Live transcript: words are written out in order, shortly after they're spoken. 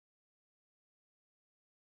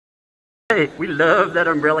Hey, we love that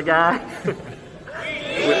umbrella guy.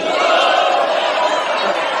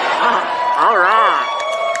 All right.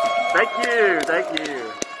 Thank you.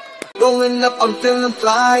 Rolling up, I'm feeling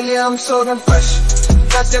fly, yeah, I'm so damn fresh.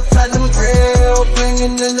 Got that platinum grill,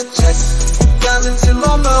 blinging in the chest. Diamonds in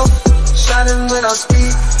my mouth, shining when I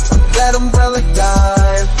speak. That umbrella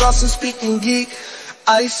guy, flossing speaking geek.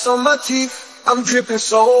 Ice on my teeth, I'm dripping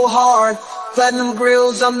so hard. Platinum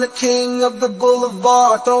grills, I'm the king of the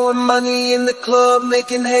boulevard. Throwing money in the club,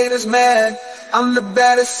 making haters mad. I'm the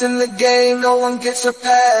baddest in the game, no one gets a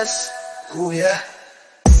pass. Ooh yeah.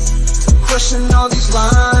 Crushing all these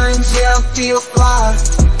lines, yeah, I feel fly.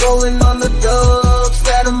 Rolling on the dubs,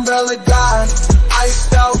 that umbrella guy.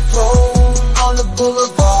 Iced out cold on the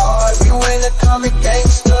boulevard. You ain't a comic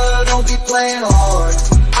gangster, don't be playing hard.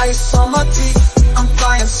 Ice on my teeth, I'm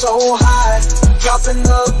flying so high. Dropping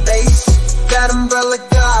the bass, that umbrella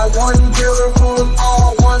guy. One drill to rule them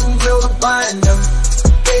all, one drill to bind them.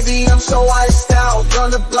 Baby, I'm so iced out,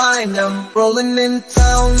 gonna blind them. Rolling in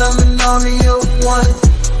town, I'm an army of one.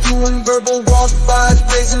 Doing verbal walk-bys,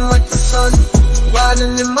 blazing like the sun.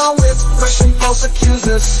 Riding in my whip, crushing false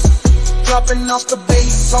accusers. Dropping off the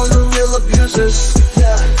bass on the real abusers.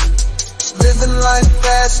 Yeah. Living life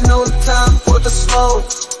fast, no time for the slow.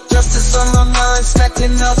 Justice on my mind,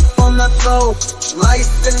 stacking up on that flow.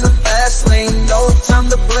 Life in the fast lane, no time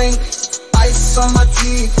to blink. Ice on my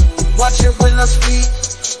teeth, watch it when I speak.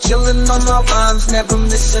 Chillin' on my rhymes, never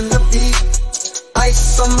missing a beat.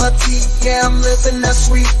 Ice on my teeth, yeah, I'm living that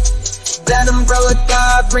sweet. That umbrella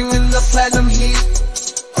guy, bringing the platinum heat.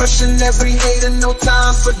 Crushing every hater, no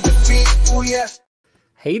time for defeat. Oh yeah.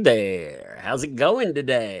 Hey there, how's it going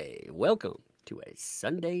today? Welcome to a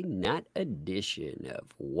Sunday night edition of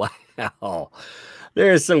Wow.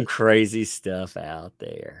 There's some crazy stuff out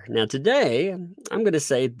there. Now today, I'm going to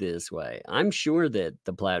say it this way. I'm sure that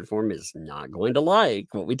the platform is not going to like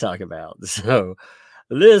what we talk about. So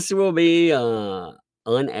this will be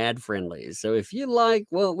unad friendly. So if you like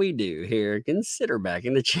what we do here, consider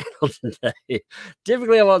backing the channel today.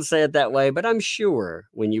 Typically, I won't say it that way, but I'm sure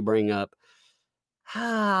when you bring up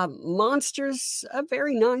monster's a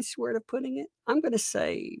very nice word of putting it. I'm going to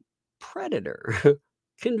say predator,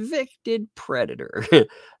 convicted predator.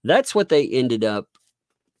 That's what they ended up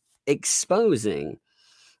exposing.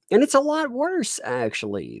 And it's a lot worse,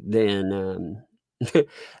 actually, than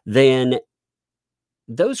than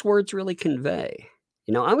those words really convey.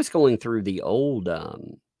 You know, I was going through the old, I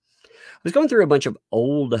was going through a bunch of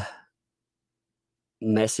old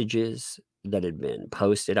messages that had been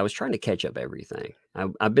posted. I was trying to catch up everything.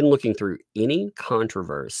 I've been looking through any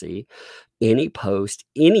controversy, any post,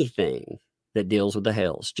 anything that deals with the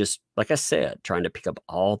hells. Just like I said, trying to pick up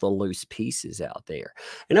all the loose pieces out there.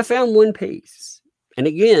 And I found one piece. And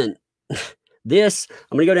again, I'm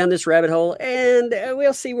going to go down this rabbit hole and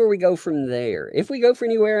we'll see where we go from there. If we go for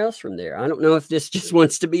anywhere else from there, I don't know if this just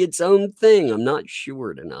wants to be its own thing. I'm not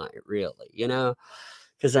sure tonight, really, you know,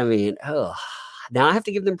 because I mean, now I have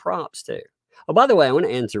to give them props too. Oh, by the way, I want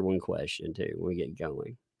to answer one question too when we get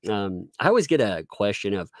going. I always get a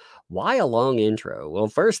question of why a long intro? Well,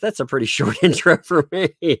 first, that's a pretty short intro for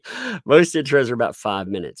me. Most intros are about 5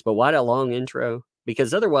 minutes, but why a long intro?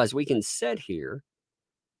 Because otherwise we can sit here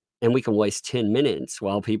and we can waste 10 minutes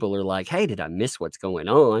while people are like, hey, did I miss what's going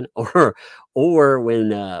on? Or when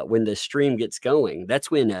the stream gets going,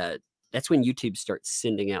 that's when YouTube starts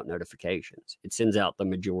sending out notifications. It sends out the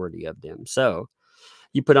majority of them. So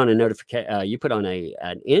you put on a notification, you put on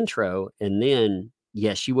an intro, and then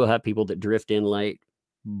yes, you will have people that drift in late,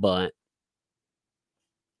 but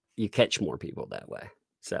you catch more people that way.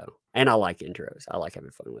 So, and I like intros. I like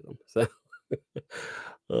having fun with them. So,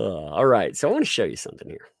 all right. So I want to show you something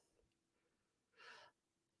here.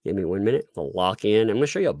 Give me 1 minute. I'll lock in. I'm going to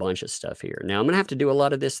show you a bunch of stuff here. Now, I'm going to have to do a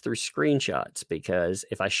lot of this through screenshots because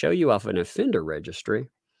if I show you off an offender registry,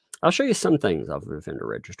 I'll show you some things off of an offender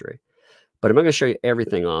registry, but I'm not going to show you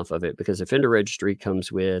everything off of it because offender registry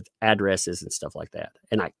comes with addresses and stuff like that.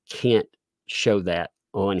 And I can't show that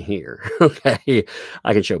on here. Okay.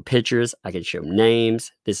 I can show pictures. I can show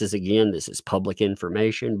names. This is public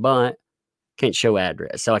information, but can't show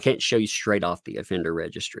address. So I can't show you straight off the offender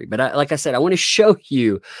registry. But like I said, I want to show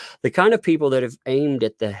you the kind of people that have aimed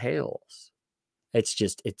at the hells.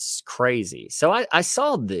 It's crazy. So I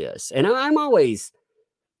saw this, and I'm always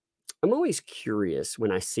curious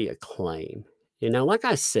when I see a claim. You know, like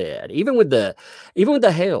I said, even with the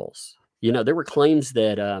hells, you know, there were claims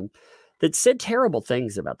that that said terrible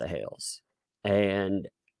things about the hells. And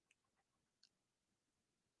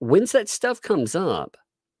once that stuff comes up,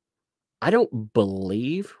 I don't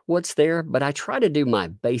believe what's there, but I try to do my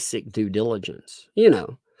basic due diligence, you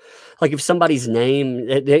know, Like if somebody's name,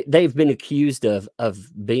 they've been accused of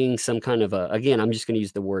being some kind of a, again, I'm just going to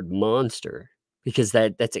use the word monster because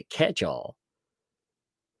that's a catch-all.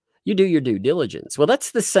 You do your due diligence. Well,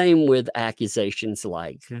 that's the same with accusations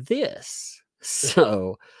like this.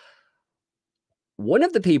 So, one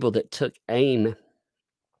of the people that took aim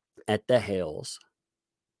at the Hells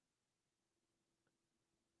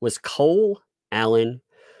was Cole Allen.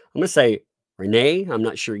 I'm going to say Renee. I'm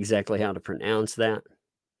not sure exactly how to pronounce that.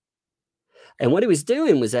 And what he was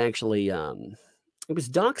doing was actually, it was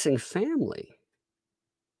doxing family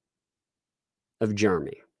of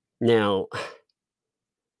Jeremy. Now,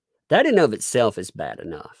 that in of itself is bad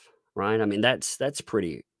enough, right? I mean, that's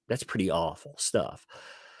pretty awful stuff.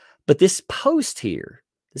 But this post here,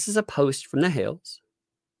 this is a post from the Hells.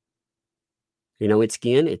 You know,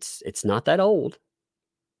 it's not that old.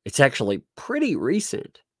 It's actually pretty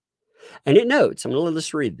recent. And it notes, I'm going to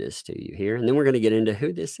just read this to you here, and then we're going to get into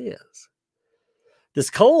who this is. Does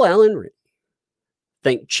Cole Allen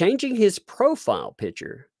think changing his profile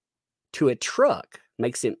picture to a truck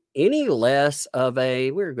makes him any less of a,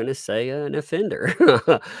 we're going to say, an offender?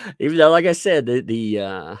 Even though, like I said, the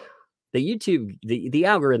YouTube, the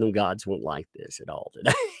algorithm gods won't like this at all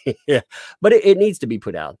today. Yeah. But it needs to be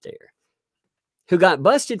put out there. Who got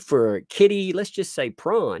busted for kitty, let's just say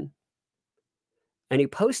prawn, and he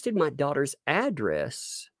posted my daughter's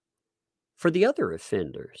address for the other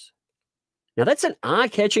offenders. Now, that's an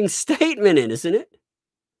eye-catching statement, isn't it?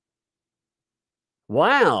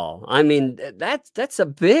 Wow. I mean, that's a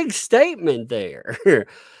big statement there.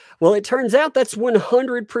 Well, it turns out that's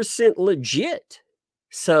 100% legit.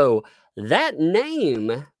 So that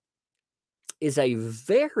name is a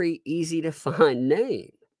very easy to find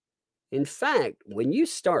name. In fact, when you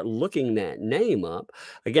start looking that name up,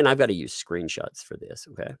 again, I've got to use screenshots for this,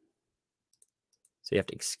 okay? So you have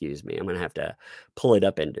to excuse me. I'm going to have to pull it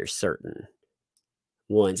up into certain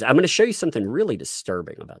ones. I'm going to show you something really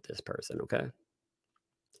disturbing about this person, okay?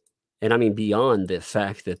 And I mean, beyond the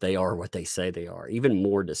fact that they are what they say they are, even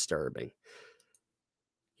more disturbing.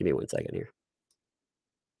 Give me 1 second here.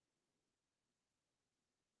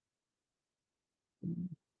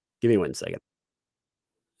 Give me 1 second.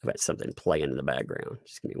 I've got something playing in the background.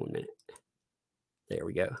 Just give me 1 minute. There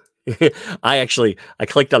we go. I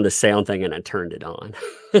clicked on the sound thing and I turned it on.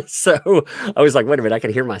 So I was like, wait a minute, I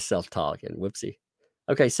can hear myself talking. Whoopsie.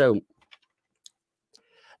 Okay, so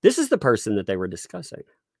this is the person that they were discussing.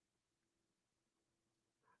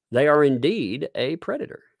 They are indeed a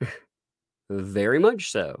predator. Very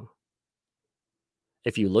much so.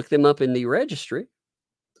 If you look them up in the registry,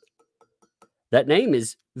 that name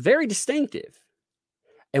is very distinctive.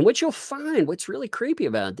 And what you'll find, what's really creepy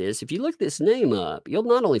about this, if you look this name up, you'll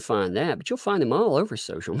not only find that, but you'll find them all over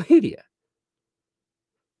social media.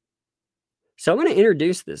 So I'm going to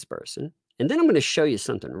introduce this person, and then I'm going to show you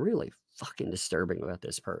something really fucking disturbing about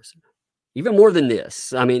this person. Even more than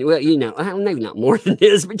this. I mean, well, you know, maybe not more than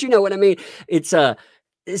this, but you know what I mean? It's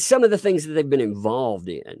some of the things that they've been involved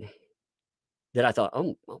in that I thought,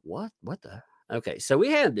 oh, what the? Okay, so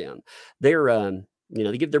we have them. They're, you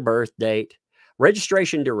know, they give their birth date,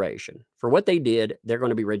 registration duration. For what they did, they're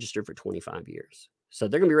going to be registered for 25 years. So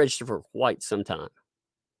they're going to be registered for quite some time.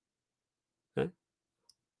 Okay?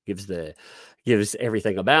 Gives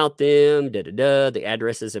everything about them, The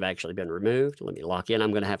addresses have actually been removed. Let me lock in.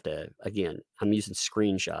 I'm going to have to, again, I'm using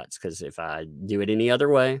screenshots because if I do it any other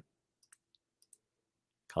way, it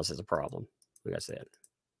causes a problem. Like I said,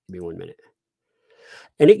 give me 1 minute.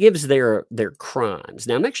 And it gives their crimes.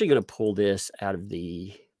 Now, I'm actually going to pull this out of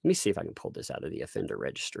the, let me see if I can pull this out of the offender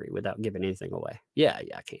registry without giving anything away. Yeah,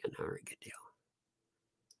 I can. All right, good deal.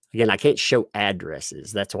 Again, I can't show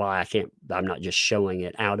addresses. That's why I'm not just showing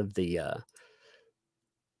it out of the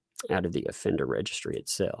offender registry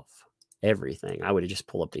itself. Everything. I would have just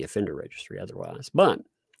pulled up the offender registry otherwise. But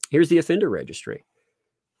here's the offender registry.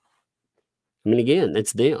 I mean, again,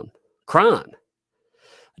 that's them. Crime.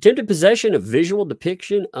 Attempted possession of visual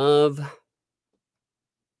depiction of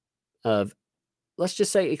let's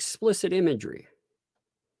just say explicit imagery.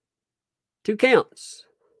 2 counts.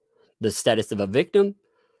 The status of a victim.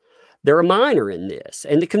 They're a minor in this.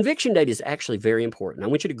 And the conviction date is actually very important. I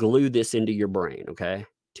want you to glue this into your brain, okay?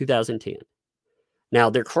 2010. Now,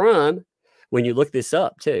 their crime, when you look this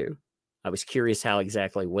up too, I was curious how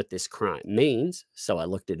exactly what this crime means. So I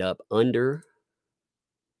looked it up under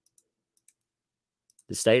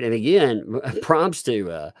the state. And again, props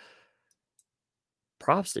to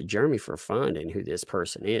Jeremy for finding who this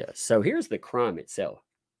person is. So here's the crime itself.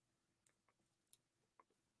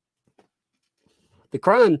 The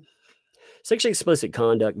crime, sexually explicit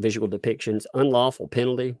conduct, visual depictions, unlawful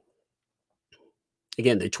penalty.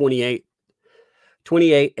 Again, the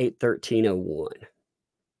 28/8/1301.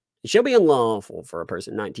 It shall be unlawful for a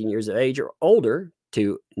person 19 years of age or older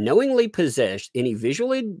to knowingly possess any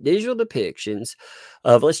visual depictions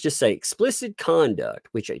of, let's just say, explicit conduct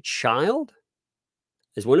which a child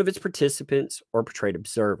is one of its participants or portrayed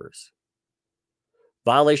observers.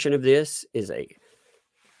 Violation of this is a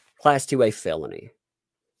Class 2A felony.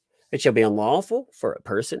 It shall be unlawful for a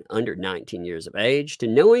person under 19 years of age to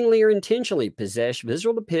knowingly or intentionally possess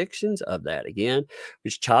visual depictions of that, again,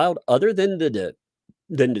 which child other than the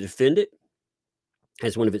defendant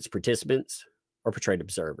as one of its participants or portrayed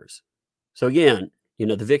observers. So again,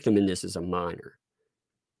 the victim in this is a minor.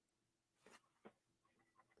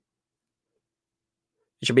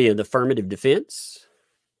 It should be an affirmative defense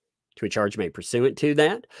to a charge made pursuant to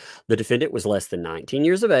that. The defendant was less than 19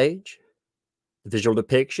 years of age. The visual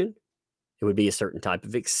depiction, it would be a certain type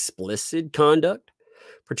of explicit conduct,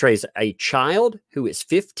 portrays a child who is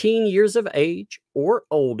 15 years of age or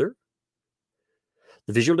older.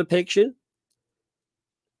 The visual depiction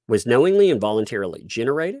was knowingly and voluntarily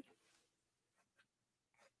generated.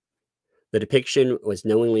 The depiction was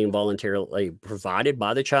knowingly and voluntarily provided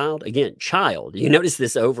by the child. Again, child. You notice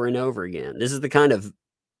this over and over again. This is the kind of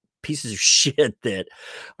pieces of shit that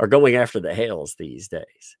are going after the hells these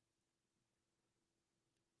days.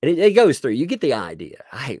 And it goes through. You get the idea.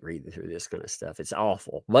 I hate reading through this kind of stuff. It's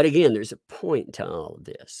awful. But again, there's a point to all of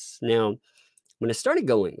this. Now, when I started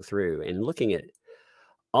going through and looking at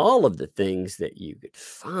all of the things that you could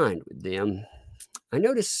find with them, I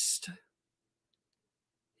noticed,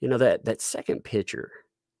 that second picture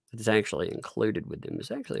that's actually included with them is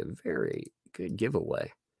actually a very good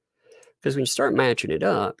giveaway. Because when you start matching it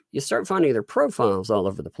up, you start finding their profiles all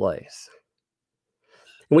over the place.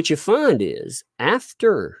 And what you find is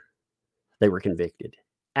after they were convicted,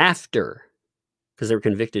 because they were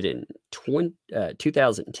convicted in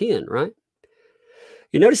 2010, right?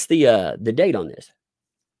 You notice the date on this.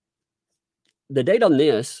 The date on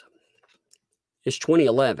this is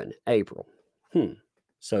 2011, April.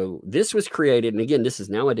 So this was created, and again, this is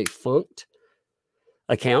now a defunct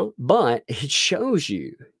account, but it shows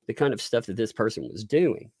you the kind of stuff that this person was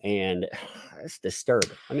doing, and it's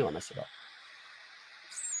disturbing. Let me let myself off.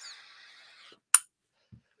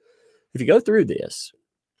 If you go through this,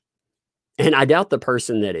 and I doubt the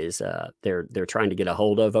person that is they're trying to get a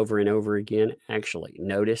hold of over and over again actually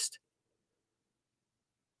noticed,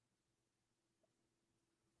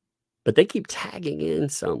 but they keep tagging in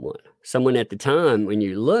someone at the time. When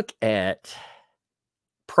you look at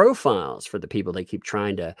profiles for the people they keep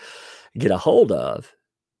trying to get a hold of,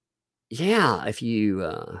 yeah, if you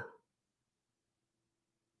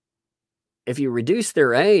reduce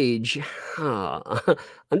their age, I'm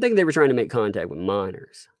thinking they were trying to make contact with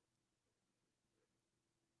minors.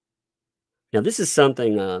 Now, this is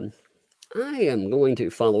something I am going to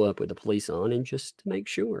follow up with the police on and just to make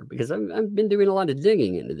sure, because I've been doing a lot of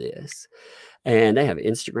digging into this. And they have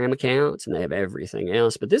Instagram accounts and they have everything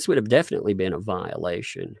else. But this would have definitely been a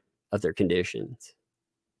violation of their conditions.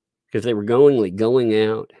 Because they were going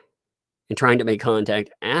out and trying to make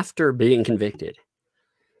contact after being convicted.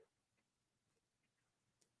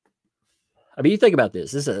 I mean, you think about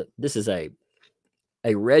this. This is a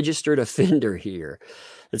registered offender here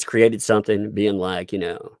that's created something being like,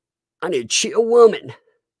 I need a chill woman.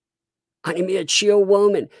 I need me a chill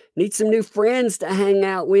woman. Need some new friends to hang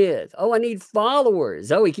out with. Oh, I need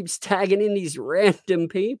followers. Oh, he keeps tagging in these random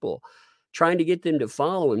people, trying to get them to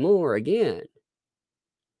follow him more again.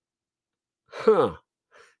 Now,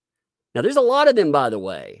 there's a lot of them, by the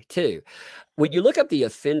way, too. When you look up the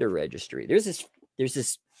offender registry, there's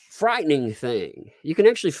this frightening thing. You can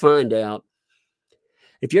actually find out,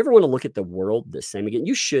 if you ever want to look at the world the same again,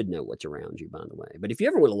 you should know what's around you, by the way. But if you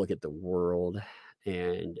ever want to look at the world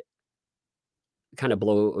and kind of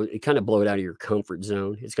blow it out of your comfort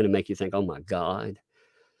zone, it's going to make you think, oh my God.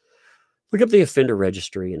 Look up the offender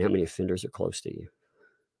registry and how many offenders are close to you.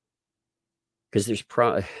 Because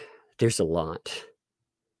there's a lot.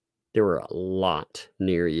 There are a lot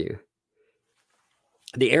near you.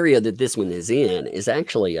 The area that this one is in is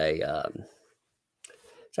actually it's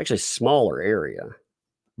actually a smaller area.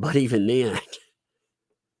 But even then,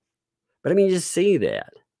 you just see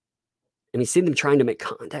that. You see them trying to make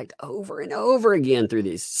contact over and over again through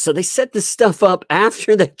these. So they set this stuff up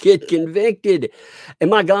after they get convicted. And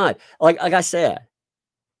my God, like I said,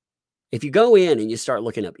 if you go in and you start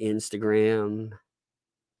looking up Instagram,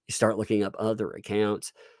 you start looking up other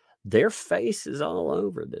accounts, their face is all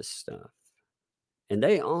over this stuff. And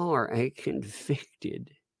they are a convicted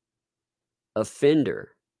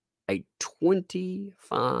offender. A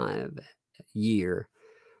 25-year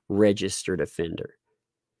registered offender.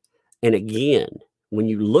 And again, when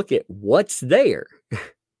you look at what's there,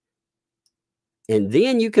 and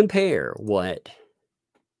then you compare what,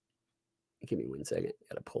 give me 1 second,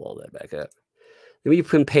 gotta pull all that back up. Then you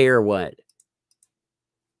compare what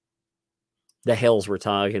the hells we're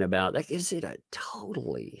talking about, that gives it a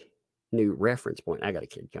totally new reference point. I got a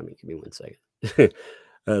kid coming, give me 1 second.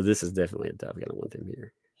 This is definitely a tough. I gotta want them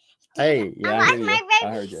here. Hey, yeah, I hear you.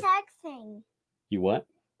 I heard you. Thing. You what?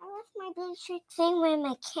 I lost my Baby Shark thing where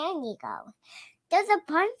my candy goes. There's a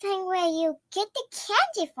fun thing where you get the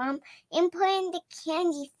candy from and put in the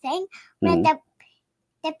candy thing with the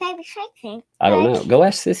Baby Shark thing. I don't know. Go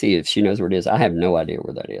ask Sissy if she knows where it is. I have no idea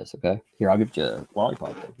where that is. Okay, here, I'll give you a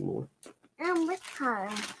lollipop. More. What color?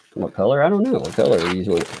 What color? I don't know. What color are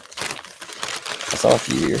you want? I saw a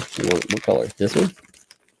few here. You want what color? This one?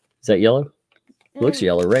 Is that yellow? Looks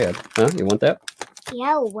yellow red. Huh? You want that?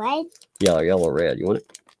 Yellow red. Yellow red. You want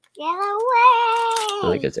it? Yellow red. I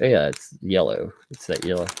think it's it's yellow. It's that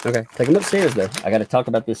yellow. Okay, take them upstairs though. I got to talk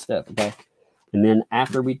about this stuff. Okay, and then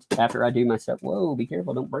after I do my stuff. Whoa, be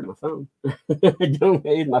careful! Don't break my phone. Don't.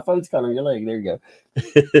 My phone's caught on your leg. There you go.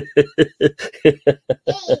 Hey,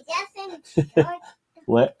 that's in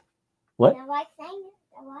What? What? The light thing.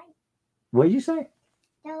 The light. What did you say?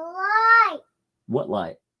 The light. What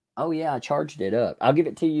light? Oh yeah, I charged it up. I'll give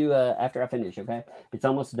it to you after I finish. Okay, it's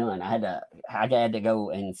almost done. I had to go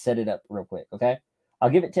and set it up real quick. Okay, I'll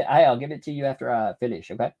give it to you after I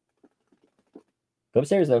finish. Okay, go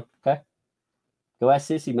upstairs though. Okay, go ask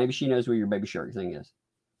Sissy. Maybe she knows where your Baby Shark thing is.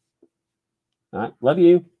 All right, love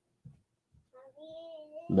you.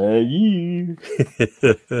 Love you.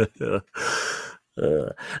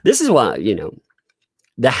 This is why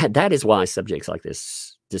that is why subjects like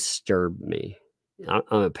this disturb me. I'm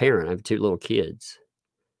a parent. I have 2 little kids.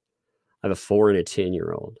 I have a 4 and a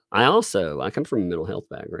 10-year-old. I come from a mental health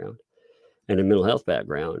background. And in mental health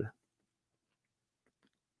background,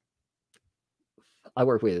 I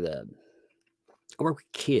work with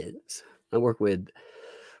kids.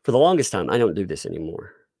 For the longest time, I don't do this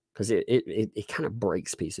anymore because it kind of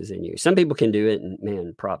breaks pieces in you. Some people can do it, and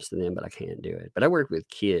man, props to them, but I can't do it. But I work with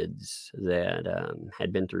kids that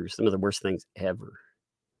had been through some of the worst things ever.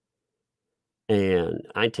 And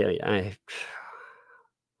I tell you,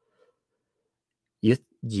 you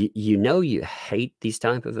hate these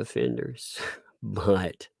type of offenders,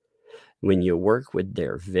 but when you work with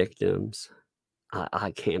their victims,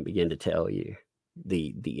 I can't begin to tell you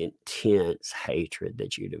the intense hatred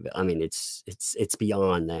that you develop. I mean, it's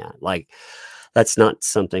beyond that. Like, that's not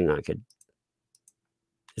something I could.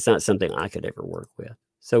 It's not something I could ever work with.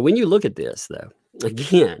 So when you look at this, though,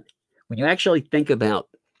 again, when you actually think about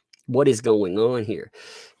what is going on here,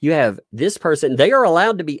 you have this person. They are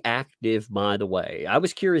allowed to be active, by the way. I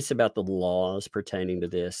was curious about the laws pertaining to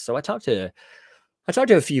this, so I talked to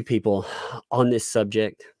a few people on this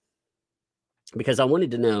subject because I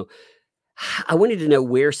wanted to know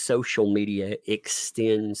where social media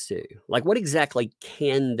extends to. Like, what exactly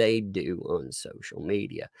can they do on social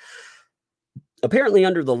media? Apparently,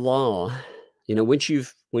 under the law, once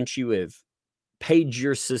you have paid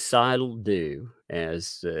your societal due,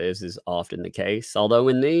 as is often the case. Although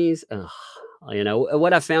in these,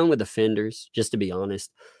 what I found with offenders, just to be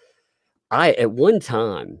honest, at one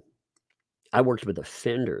time, I worked with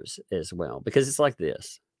offenders as well, because it's like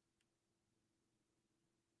this.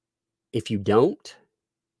 If you don't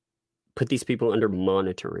put these people under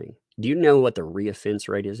monitoring, do you know what the reoffense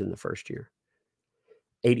rate is in the first year?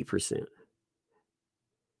 80%.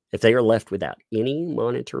 If they are left without any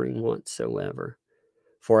monitoring whatsoever,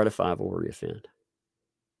 4 out of 5 will reoffend.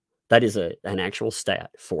 That is an actual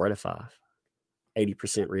stat, 4 out of 5,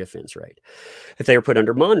 80% reoffense rate. If they are put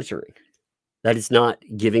under monitoring, that is not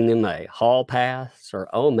giving them a hall pass or,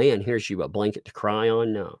 oh man, here's you a blanket to cry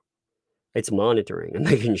on. No, it's monitoring and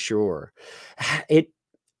making sure.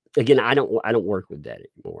 Again, I don't work with that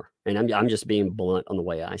anymore, and I'm just being blunt on the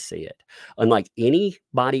way I see it. Unlike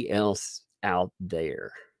anybody else out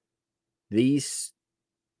there, these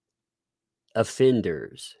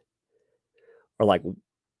offenders are like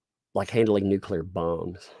handling nuclear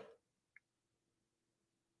bombs.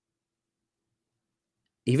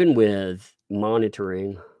 Even with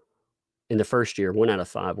monitoring, in the first year, 1 out of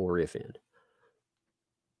 5 will reoffend.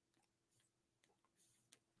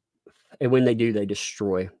 And when they do, they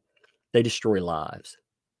destroy lives.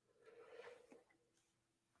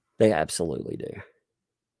 They absolutely do.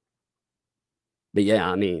 But yeah,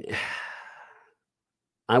 I mean,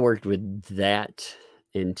 I worked with that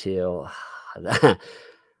until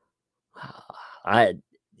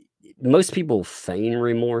most people feign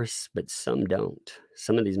remorse, but some don't.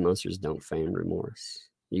 Some of these monsters don't feign remorse.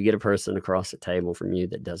 You get a person across the table from you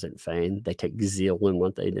that doesn't feign. They take zeal in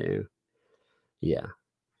what they do. Yeah.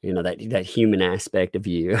 You know, that human aspect of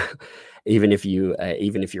you, even if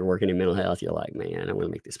you're working in mental health, you're like, man, I want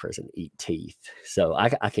to make this person eat teeth. So I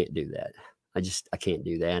can't do that. I can't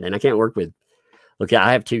do that. And I can't work with, look,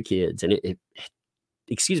 I have 2 kids, and it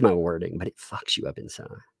excuse my wording, but it fucks you up inside.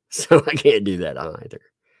 So I can't do that either.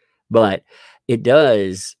 But it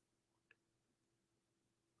does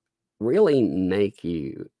really make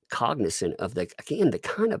you cognizant of the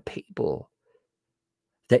kind of people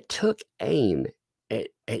that took aim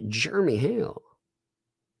at Jeremy Hill.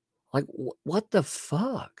 Like, what the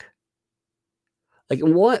fuck? Like,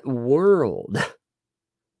 in what world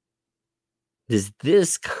does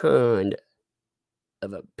this kind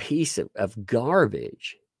of a piece of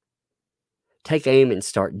garbage take aim and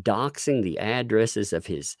start doxing the addresses of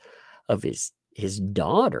his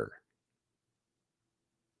daughter?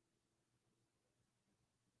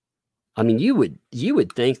 I mean, you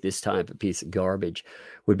would think this type of piece of garbage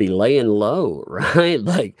would be laying low, right?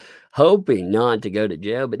 Like, hoping not to go to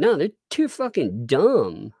jail, but no, they're too fucking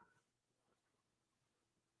dumb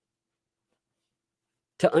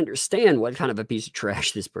to understand what kind of a piece of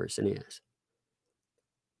trash this person is.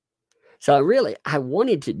 So I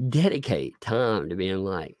wanted to dedicate time to being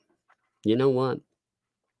like, you know what?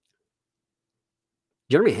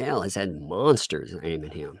 Jeremy Hale has had monsters aim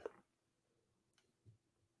at him.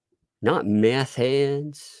 Not meth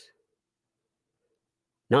heads,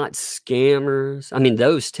 not scammers. I mean,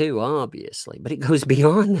 those two, obviously, but it goes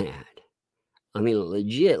beyond that. I mean,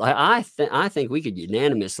 legit. Like, I think we could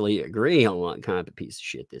unanimously agree on what kind of a piece of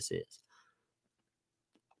shit this is.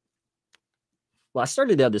 Well, I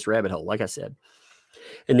started down this rabbit hole, like I said,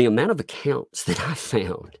 and the amount of accounts that I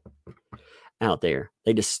found out there,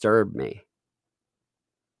 they disturbed me.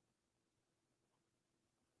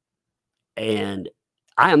 And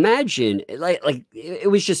I imagine, like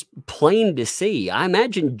it was just plain to see. I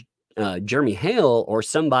imagine Jeremy Hale or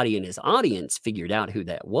somebody in his audience figured out who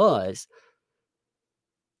that was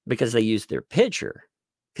because they used their picture,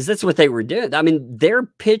 because that's what they were doing. I mean, their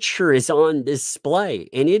picture is on display,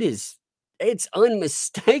 and it's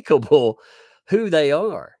unmistakable who they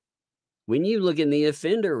are. When you look in the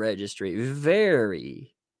offender registry,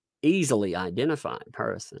 very easily identified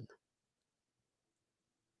person.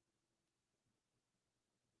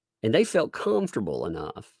 And they felt comfortable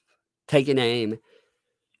enough taking aim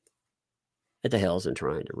at the Hells and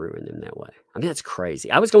trying to ruin them that way. I mean, that's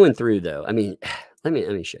crazy. I was going through, though. I mean, let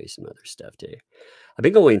me show you some other stuff too. I've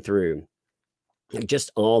been going through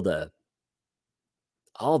just all the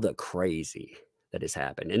crazy that has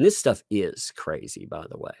happened. And this stuff is crazy, by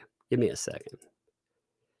the way. Give me a second.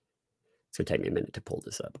 It's going to take me a minute to pull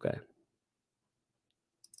this up, okay?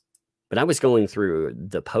 But I was going through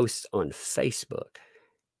the posts on Facebook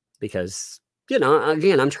because, you know,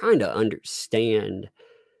 again, I'm trying to understand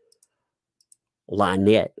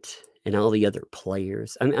Lynette and all the other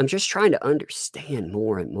players. I'm just trying to understand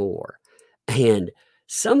more and more. And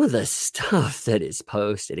some of the stuff that is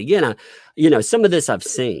posted, again, some of this I've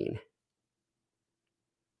seen.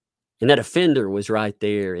 And that offender was right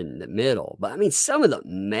there in the middle. But I mean, some of the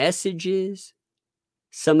messages,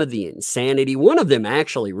 some of the insanity, one of them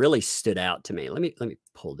actually really stood out to me. Let me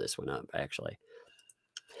pull this one up, actually.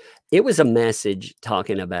 It was a message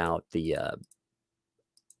talking about the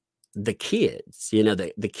kids,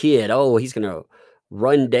 the kid, oh, he's going to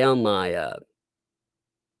run down my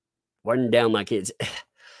kids.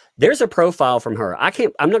 There's a profile from her.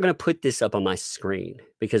 I'm not going to put this up on my screen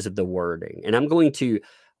because of the wording, and I'm going to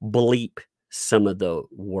bleep some of the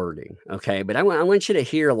wording. Okay. But I want you to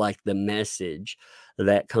hear like the message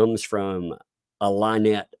that comes from a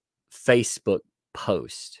Lynette Facebook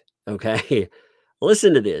post. Okay.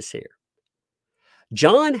 Listen to this here.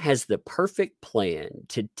 John has the perfect plan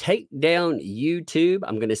to take down YouTube.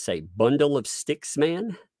 I'm going to say bundle of sticks,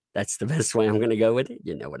 man. That's the best way I'm going to go with it.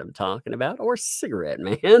 You know what I'm talking about. Or cigarette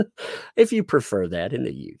man, if you prefer that in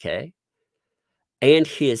the UK. And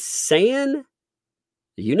his sand,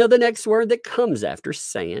 you know the next word that comes after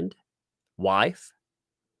sand, wife.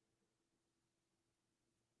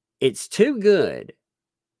 It's too good.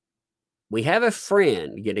 We have a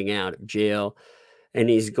friend getting out of jail, and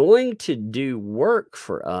he's going to do work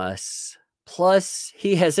for us. Plus,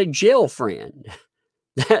 he has a jail friend.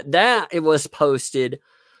 That it was posted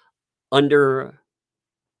under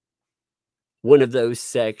one of those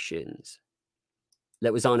sections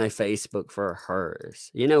that was on a Facebook for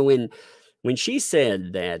hers. You know, when she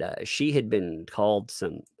said that she had been called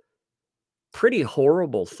some pretty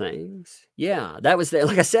horrible things. Yeah, that was there.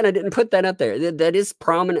 Like I said, I didn't put that up there. That is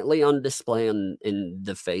prominently on display in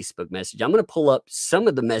the Facebook message. I'm going to pull up some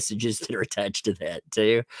of the messages that are attached to that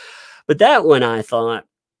too. But that one I thought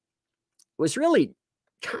was really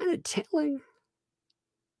kind of telling.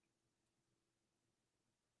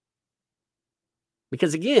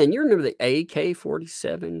 Because again, you remember the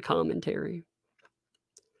AK-47 commentary?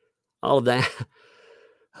 All of that.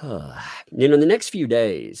 You know, in the next few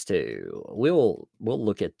days too, we'll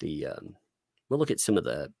look at the we'll look at some of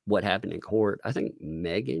the what happened in court. I think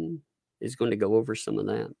Megan is going to go over some of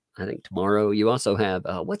that. I think tomorrow. You also have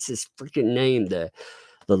what's his freaking name? The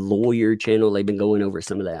lawyer channel. They've been going over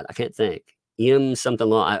some of that. I can't think. M something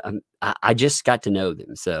law. I just got to know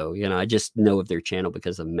them, so you know I just know of their channel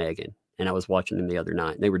because of Megan. And I was watching them the other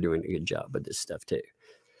night. And they were doing a good job with this stuff too.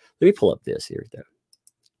 Let me pull up this here though.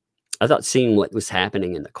 I thought seeing what was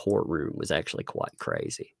happening in the courtroom was actually quite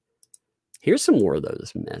crazy. Here's some more of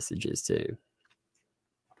those messages too.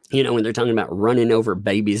 You know, when they're talking about running over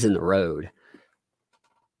babies in the road.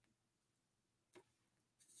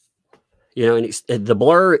 You know, and the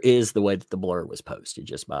blur is the way that the blur was posted,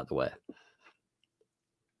 just by the way.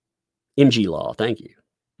 MG Law, thank you.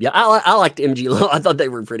 Yeah, I liked MG Law. I thought they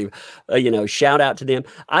were pretty, you know, shout out to them.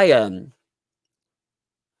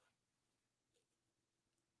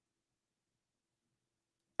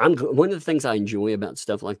 One of the things I enjoy about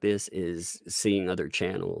stuff like this is seeing other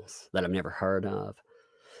channels that I've never heard of.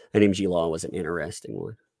 And MG Law was an interesting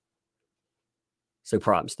one. So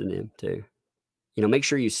props to them too. You know, make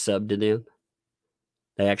sure you sub to them.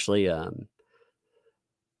 They actually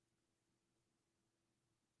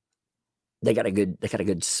they got a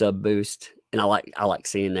good sub boost, and I like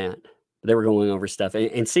seeing that. They were going over stuff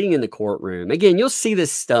and seeing in the courtroom. Again, you'll see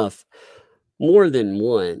this stuff more than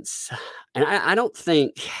once. And I don't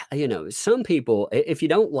think, you know, some people, if you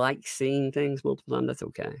don't like seeing things multiple times, that's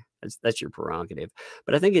okay. That's your prerogative.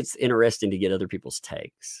 But I think it's interesting to get other people's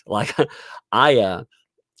takes. Like I'll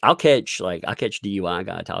catch DUI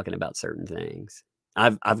guy talking about certain things.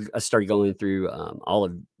 I started going through all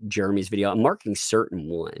of Jeremy's video. I'm marking certain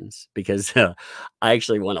ones because I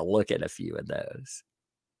actually want to look at a few of those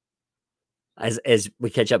as we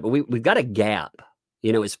catch up. But we've got a gap.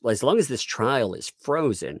 You know, as long as this trial is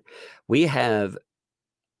frozen, we have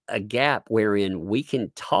a gap wherein we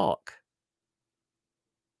can talk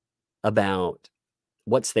about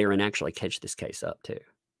what's there and actually catch this case up too.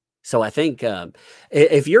 So I think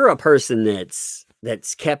if you're a person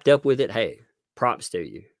that's kept up with it, hey, props to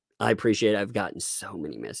you. I appreciate it. I've gotten so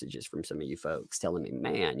many messages from some of you folks telling me,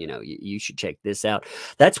 man, you know, you should check this out.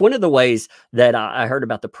 That's one of the ways that I heard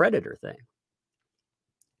about the Predator thing.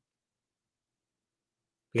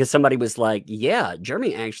 Because somebody was like, yeah,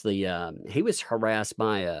 Jeremy actually, he was harassed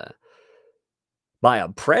by a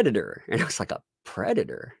predator. And I was like, a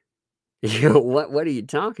predator? You know, what are you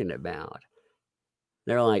talking about?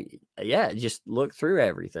 They're like, yeah, just look through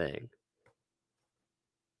everything.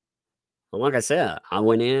 Well, like I said, I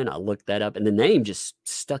went in, I looked that up, and the name just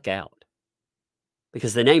stuck out.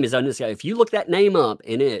 Because the name is on this guy. If you look that name up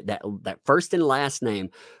in it, that first and last name,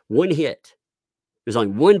 one hit. There's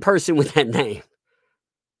only one person with that name.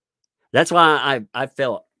 That's why I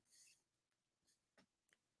felt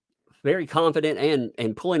very confident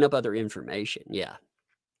and pulling up other information. Yeah.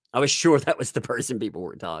 I was sure that was the person people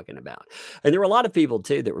were talking about. And there were a lot of people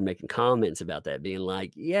too that were making comments about that, being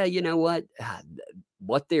like, yeah, you know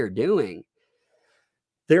what they're doing,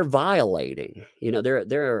 they're violating, you know,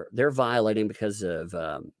 they're violating because of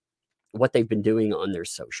what they've been doing on their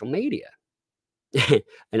social media.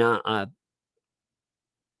 And I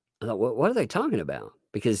thought, what are they talking about?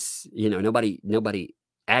 Because, you know, nobody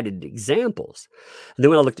added examples. And then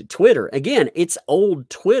when I looked at Twitter, again, it's old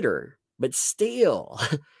Twitter, but still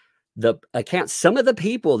the accounts, some of the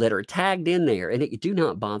people that are tagged in there, and it do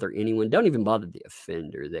not bother anyone. Don't even bother the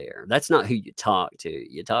offender there. That's not who you talk to.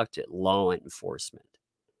 You talk to law enforcement.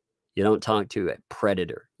 You don't talk to a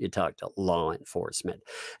predator. You talk to law enforcement.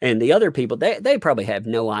 And the other people, they probably have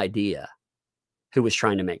no idea who was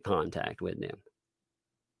trying to make contact with them.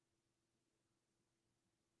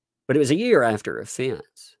 But it was a year after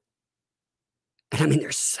offense. And I mean,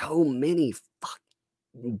 there's so many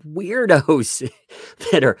weirdos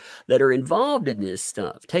that are involved in this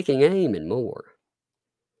stuff, taking aim and more.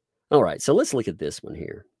 All right, so let's look at this one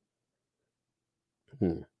here.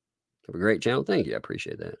 Have a great channel. Thank you. I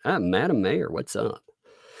appreciate that. Madam Mayor, what's up?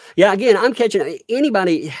 Yeah, again, I'm catching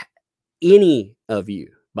anybody, any of you,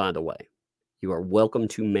 by the way, you are welcome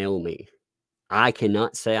to mail me. I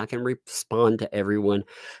cannot say I can respond to everyone,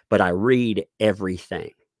 but I read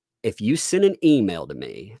everything. if you send an email to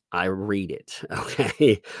me, I read it.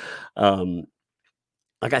 Okay. Um,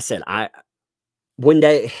 like I said, one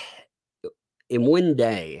day in one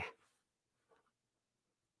day,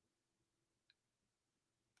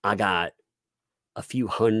 I got a few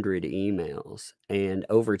hundred emails, and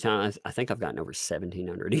over time, I think I've gotten over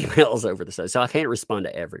 1,700 emails over the so I can't respond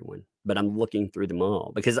to everyone, but I'm looking through them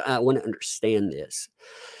all because I want to understand this.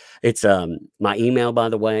 It's my email, by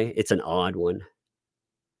the way, it's an odd one.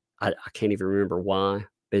 I can't even remember why,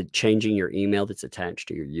 but changing your email that's attached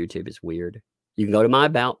to your YouTube is weird. You can go to my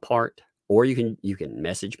about part, or you can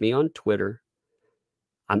message me on Twitter.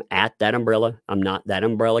 I'm at that umbrella. I'm not that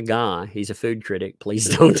umbrella guy. He's a food critic.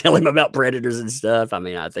 Please don't tell him about predators and stuff. I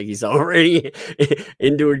mean, I think he's already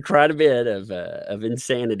endured quite a bit of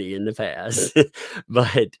insanity in the past.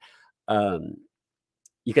 But um,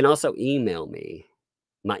 you can also email me.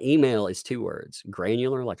 My email is 2 words: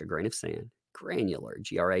 granular, like a grain of sand. Granular,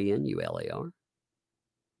 GRANULAR.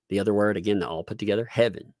 The other word, again, all put together,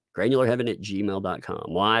 heaven. Granularheaven@gmail.com.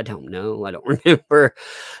 Why? I don't know. I don't remember.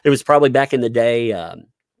 It was probably back in the day.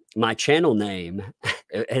 My channel name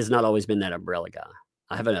has not always been that umbrella guy.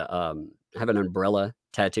 I have an umbrella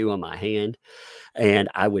tattoo on my hand, and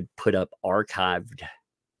I would put up archived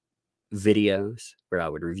videos where I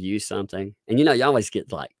would review something. And you always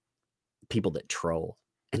get like people that troll.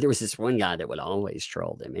 And there was this one guy that would always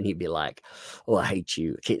troll them, and he'd be like, "Oh, I hate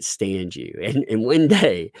you. I can't stand you." And one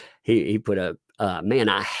day he put up, "Man,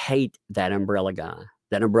 I hate that umbrella guy.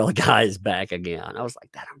 That umbrella guy is back again." I was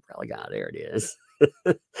like, "That umbrella guy, there it is."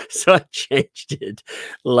 So I changed it,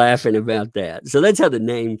 laughing about that. So that's how the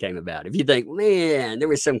name came about. If you think, man, there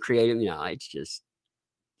was some creative, it's just,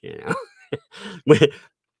 you know, when,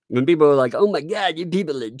 when people are like, "Oh my God, you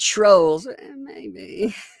people are trolls,"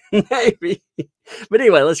 maybe, maybe. But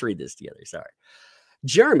anyway, let's read this together. Sorry.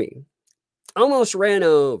 Jeremy almost ran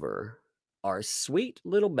over our sweet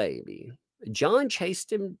little baby. John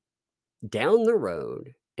chased him down the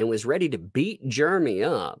road and was ready to beat Jeremy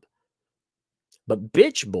up. But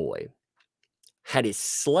Bitch Boy had his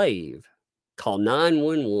slave call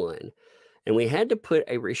 911, and we had to put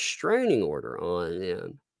a restraining order on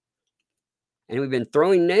them. And we've been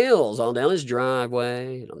throwing nails all down his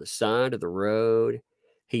driveway and on the side of the road.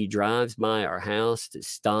 He drives by our house to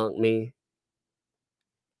stalk me.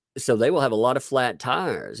 So they will have a lot of flat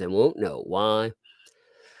tires and won't know why.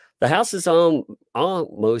 The house is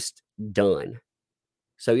almost done.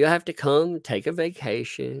 So you'll have to come take a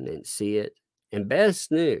vacation and see it. And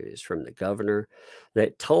best news from the governor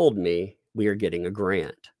that told me we are getting a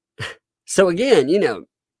grant. So again,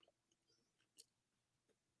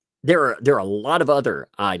 there are a lot of other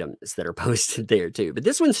items that are posted there too, but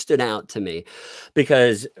this one stood out to me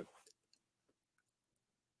because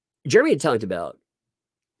Jeremy had talked about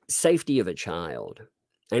safety of a child,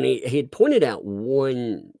 and he had pointed out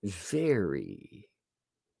one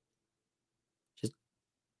just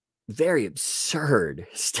very absurd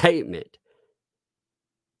statement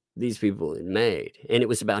these people had made, and it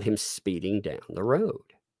was about him speeding down the road.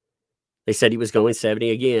 They said he was going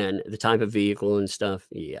 70 again, the type of vehicle and stuff.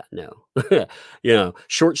 Yeah, no.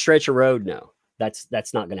 Short stretch of road, no. That's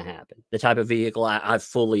not going to happen. The type of vehicle, I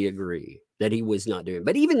fully agree that he was not doing.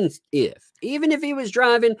 But even if he was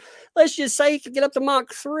driving, let's just say he could get up to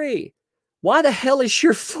Mach 3. Why the hell is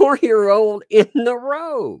your 4-year-old in the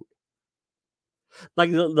road?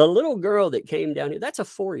 Like the little girl that came down here, that's a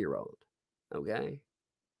 4-year-old. Okay.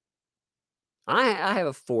 I have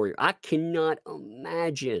a 4-year. I cannot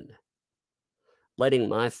imagine letting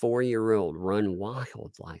my 4-year-old run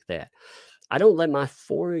wild like that. I don't let my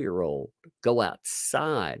 4-year-old go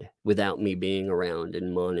outside without me being around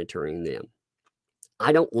and monitoring them.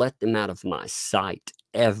 I don't let them out of my sight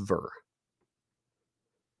ever.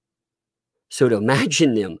 So to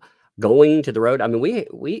imagine them going to the road, I mean,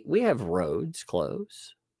 we have roads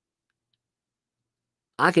close.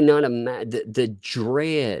 I cannot imagine the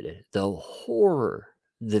dread, the horror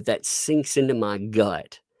that sinks into my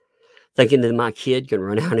gut, thinking that my kid can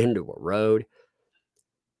run out into a road.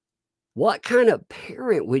 What kind of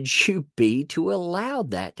parent would you be to allow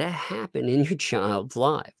that to happen in your child's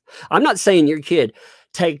life? I'm not saying your kid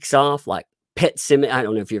takes off like Pet Cemetery. I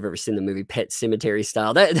don't know if you've ever seen the movie Pet Cemetery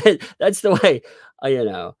style. That's the way,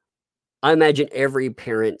 I imagine every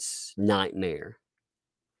parent's nightmare.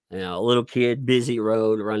 A little kid, busy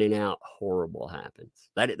road, running out, horrible happens.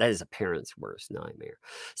 That is a parent's worst nightmare.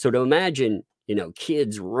 So to imagine,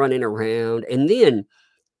 kids running around, and then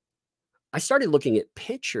I started looking at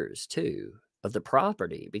pictures too of the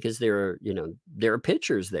property because there are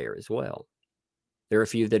pictures there as well. There are a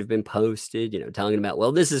few that have been posted, talking about,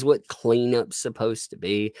 well, this is what cleanup's supposed to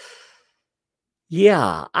be.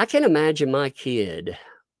 Yeah, I can imagine my kid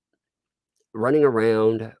running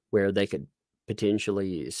around where they could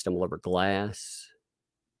potentially stumble over glass,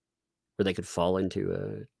 where they could fall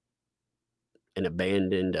into an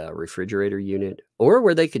abandoned refrigerator unit, or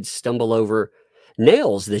where they could stumble over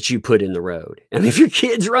nails that you put in the road. I mean, if your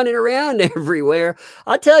kid's running around everywhere,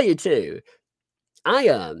 I'll tell you too.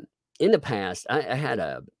 I in the past, I had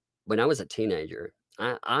a when I was a teenager,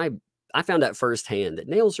 I found out firsthand that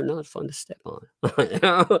nails are not fun to step on.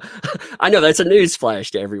 I know that's a news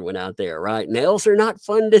flash to everyone out there, right? Nails are not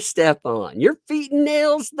fun to step on. Your feet and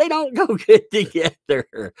nails, they don't go good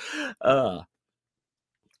together. Uh,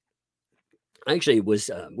 actually, it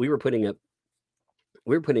was we were putting up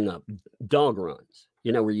dog runs.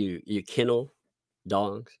 You know where you kennel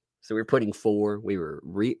dogs. So we were putting four. We were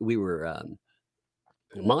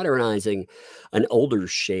modernizing an older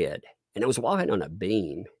shed, and I was walking on a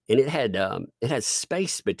beam, and it had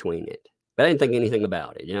space between it, but I didn't think anything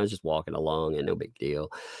about it. You know, I was just walking along, and no big deal.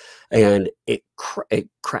 And it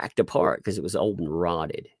cracked apart because it was old and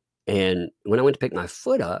rotted. And when I went to pick my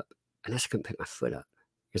foot up, I just couldn't pick my foot up.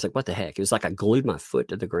 It was like, what the heck? It was like I glued my foot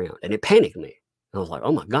to the ground, and it panicked me. I was like,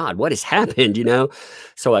 oh my God, what has happened? You know?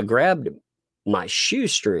 So I grabbed my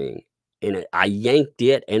shoestring and I yanked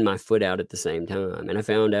it and my foot out at the same time. And I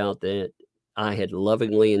found out that I had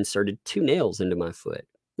lovingly inserted 2 nails into my foot.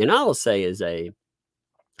 And I will say, as a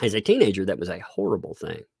teenager, that was a horrible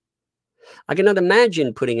thing. I cannot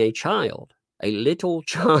imagine putting a little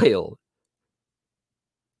child,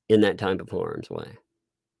 in that type of harm's way.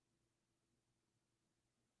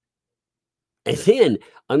 And then,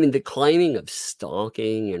 I mean, the claiming of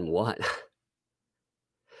stalking and what.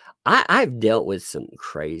 I've dealt with some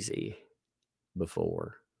crazy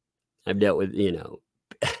before. I've dealt with, you know,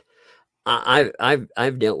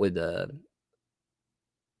 I've dealt with a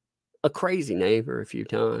crazy neighbor a few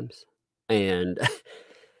times, and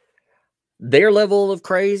their level of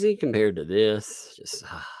crazy compared to this, just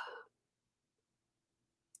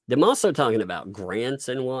them also talking about grants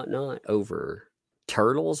and whatnot over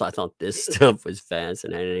turtles. I thought this stuff was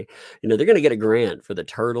fascinating. You know, they're going to get a grant for the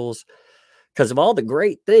turtles because of all the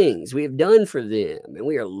great things we have done for them. And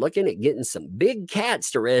we are looking at getting some big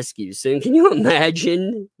cats to rescue soon. Can you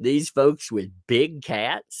imagine these folks with big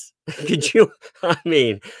cats? Could you? I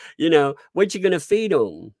mean, you know, what you going to feed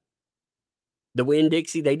them? The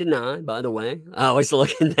Winn-Dixie, they deny, by the way. I was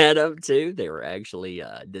looking that up too. There were actually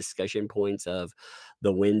discussion points of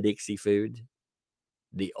the Winn-Dixie food.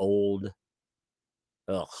 The old,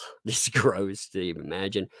 ugh, this is gross to even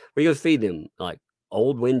imagine. We're going to feed them like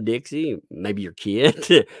old Winn-Dixie, maybe your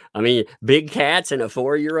kid. I mean, big cats and a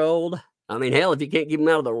 4-year-old. I mean, hell, if you can't keep them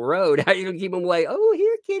out of the road, how are you going to keep them away? Oh,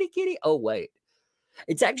 here, kitty, kitty. Oh, wait.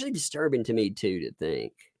 It's actually disturbing to me, too, to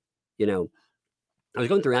think, you know, I was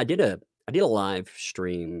going through, I did a live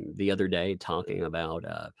stream the other day talking about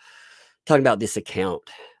this account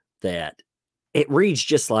that it reads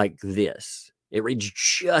just like this. It reads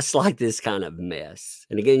just like this kind of mess.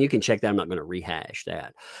 And again, you can check that. I'm not going to rehash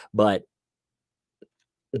that. But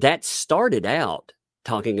that started out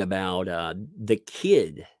talking about the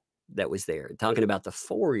kid that was there, talking about the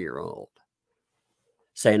 4-year-old,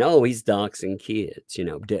 saying, oh, he's doxing kids, you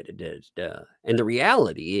know, da, da, da, da. And the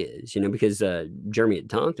reality is, you know, because Jeremy had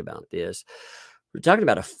talked about this, we're talking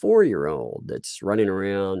about a 4-year-old that's running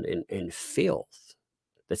around in filth,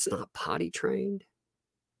 that's not potty trained.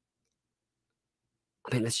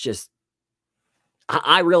 I mean, it's just,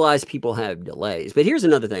 I realize people have delays, but here's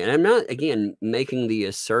another thing. And I'm not, again, making the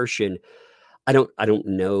assertion, I don't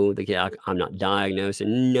know the kid. I'm not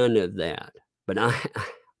diagnosing none of that. But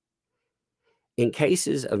in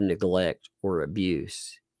cases of neglect or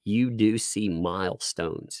abuse, you do see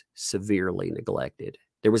milestones severely neglected.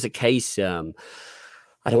 There was a case, it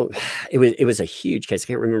was a huge case. I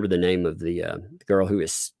can't remember the name of the girl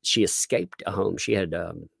she escaped a home. She had,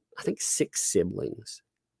 I think, 6 siblings,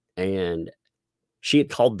 and she had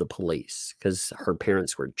called the police because her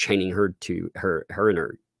parents were chaining her and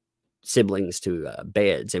her siblings to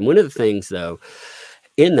beds. And one of the things, though,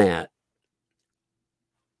 in that,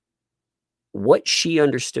 what she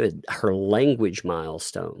understood, her language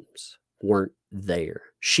milestones weren't there.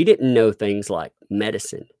 She didn't know things like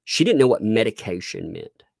medicine. She didn't know what medication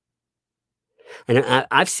meant. And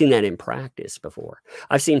I've seen that in practice before.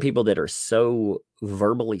 I've seen people that are so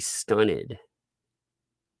verbally stunted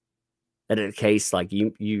that in a case like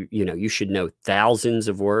you know, you should know thousands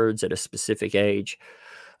of words at a specific age.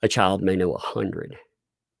 A child may know 100.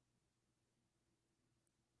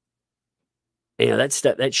 You know,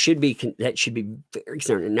 that should be very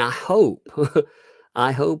concerning. And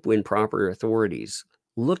I hope when proper authorities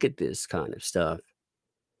look at this kind of stuff,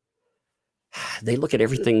 they look at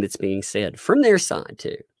everything that's being said from their side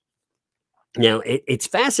too. Now, it's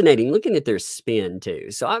fascinating looking at their spin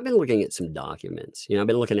too. So I've been looking at some documents. I've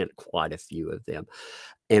been looking at quite a few of them.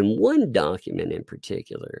 And one document in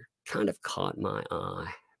particular kind of caught my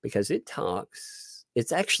eye because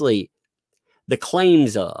it's actually the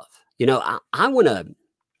claims of, I want to,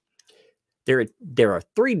 there are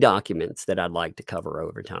 3 documents that I'd like to cover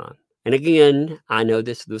over time. And again, I know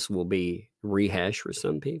this will be rehashed for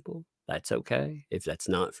some people. That's okay. If that's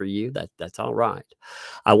not for you, that's all right.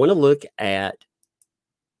 I want to look at,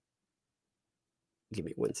 give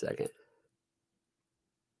me one second.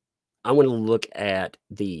 I want to look at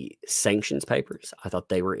the sanctions papers. I thought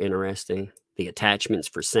they were interesting, the attachments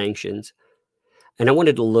for sanctions. And I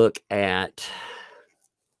wanted to look at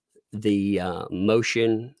the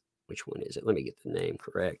motion. Which one is it? Let me get the name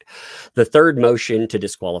correct. The 3rd motion to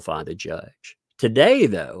disqualify the judge. Today,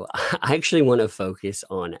 though, I actually want to focus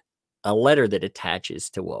on a letter that attaches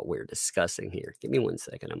to what we're discussing here. Give me one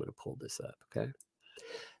second. I'm going to pull this up, okay?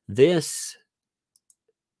 This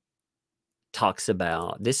talks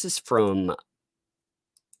about, this is from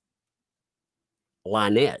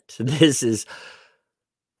Lynette. This is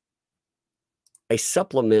a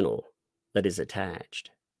supplemental that is attached.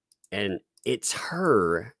 And it's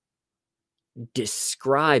her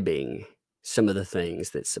describing some of the things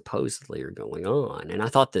that supposedly are going on. And I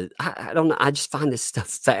thought that, I don't know, I just find this stuff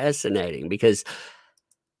fascinating because,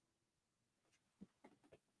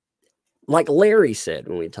 like Larry said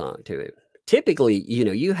when we talked to him, typically,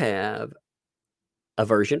 you have a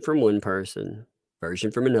version from one person,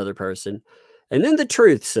 version from another person, and then the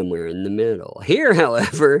truth somewhere in the middle. Here,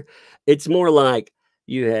 however, it's more like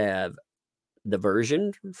you have the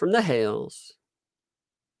version from the Hales.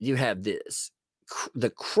 You have the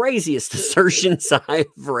craziest assertions I've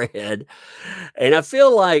read. And I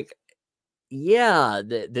feel like, yeah,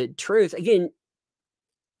 the truth, again,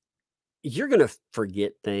 you're going to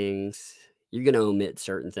forget things. You're going to omit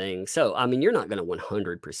certain things. So, I mean, you're not going to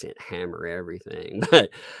 100% hammer everything. But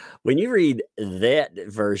when you read that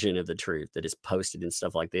version of the truth that is posted and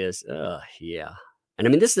stuff like this, yeah. And I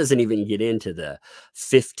mean, this doesn't even get into the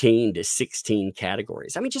 15 to 16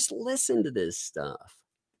 categories. I mean, just listen to this stuff.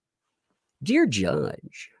 Dear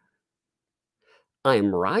Judge, I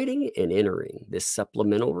am writing and entering this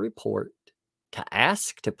supplemental report to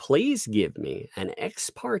ask to please give me an ex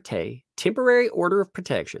parte temporary order of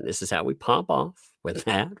protection. This is how we pop off with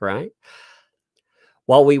that, right?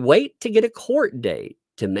 While we wait to get a court date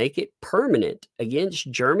to make it permanent against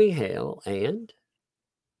Jeremy Hale, and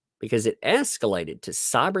because it escalated to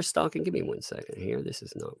cyber stalking. Give me one second here. This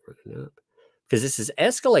is not working up. Because this has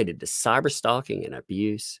escalated to cyber stalking and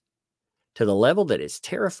abuse to the level that is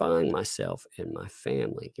terrifying myself and my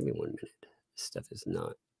family. Give me 1 minute. This stuff is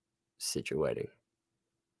not situating.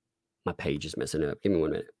 My page is messing up. Give me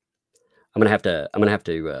 1 minute. I'm gonna have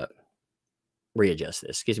to readjust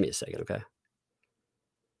this. Give me a second, okay?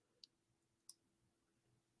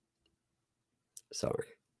 Sorry.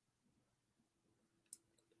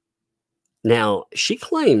 Now, she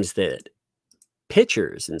claims that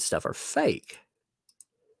pictures and stuff are fake.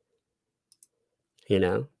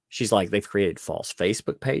 She's like, they've created false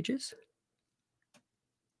Facebook pages.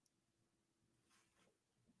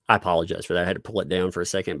 I apologize for that. I had to pull it down for a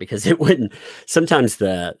second because it wouldn't. Sometimes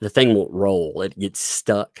the thing won't roll. It gets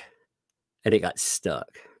stuck, and it got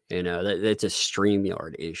stuck. That's a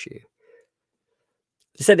StreamYard issue.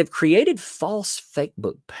 They said they've created false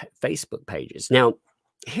Facebook pages. Now,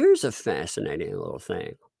 here's a fascinating little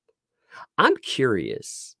thing. I'm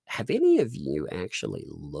curious, have any of you actually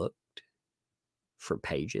looked for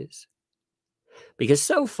pages? Because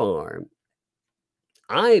so far,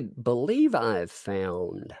 I believe I've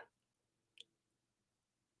found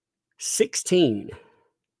 16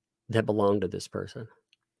 that belong to this person.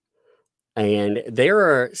 And there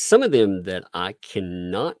are some of them that I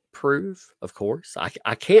cannot prove, of course.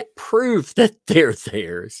 I can't prove that they're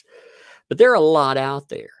theirs, but there are a lot out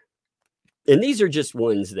there. And these are just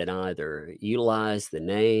ones that either utilize the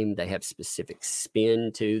name, they have specific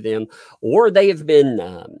spin to them, or they have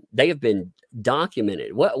been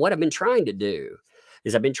documented. What I've been trying to do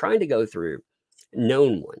is I've been trying to go through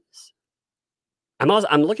known ones.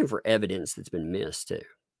 I'm looking for evidence that's been missed too.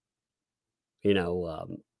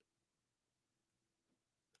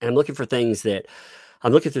 I'm looking for things that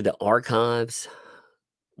I'm looking through the archives.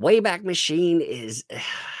 Wayback Machine is.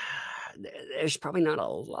 There's probably not a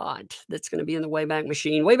lot that's going to be in the Wayback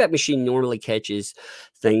Machine. Wayback Machine normally catches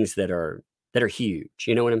things that are huge.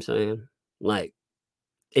 You know what I'm saying? Like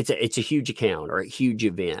it's a huge account or a huge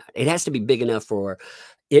event. It has to be big enough for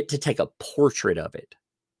it to take a portrait of it.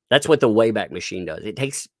 That's what the Wayback Machine does. It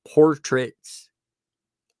takes portraits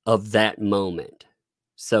of that moment.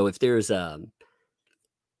 So if there's a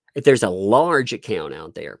large account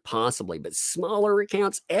out there, possibly, but smaller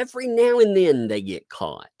accounts, every now and then they get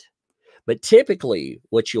caught. But typically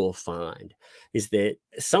what you'll find is that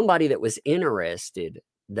somebody that was interested,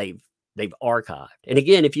 they've archived. And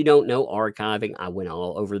again, if you don't know archiving, I went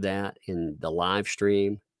all over that in the live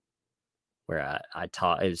stream where I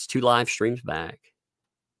taught. It was 2 live streams back.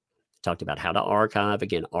 Talked about how to archive.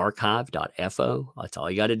 Again, archive.fo. That's all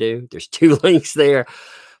you got to do. There's 2 links there.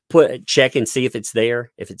 Check and see if it's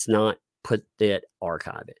there. If it's not, put that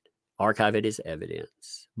archive it. Archive it as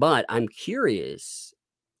evidence. But I'm curious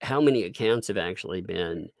how many accounts have actually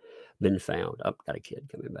been found. Oh, got a kid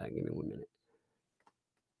coming back. Give me 1 minute.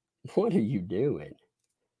 What are you doing?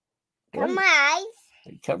 Cover my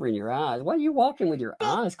eyes. Covering your eyes. Why are you walking with your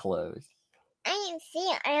eyes closed? I can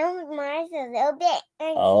see. I opened my eyes a little bit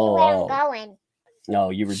and see where I'm going.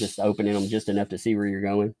 No, you were just opening them just enough to see where you're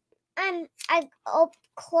going? I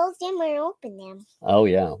closed them and opened them. Oh,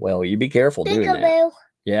 yeah. Well, you be careful doing that. Peekaboo.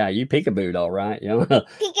 Yeah, you peekabooed all right. You know?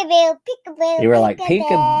 Peekaboo, peekaboo. You were like,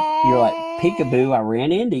 peekaboo, I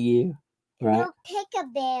ran into you. Right? No,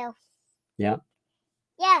 peekaboo. Yeah.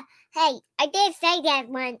 Yeah. Hey, I did say that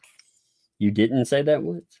once. You didn't say that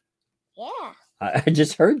once? Yeah. I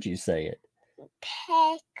just heard you say it.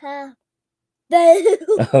 Peekaboo.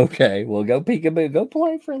 Okay, well, go peekaboo. Go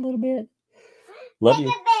play for a little bit. Love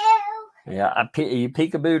you. Yeah, you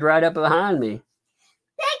peekabooed right up behind me.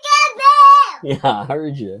 Peekaboo! Yeah, I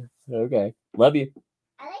heard you. Okay, love you.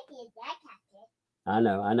 I like your dad cat. I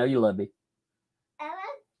know you love me. I love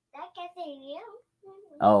that cat and you.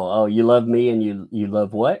 Oh, you love me and you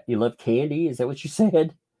love what? You love candy? Is that what you said?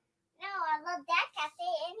 No, I love that cat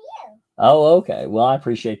and you. Oh, okay. Well, I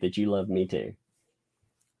appreciate that you love me too.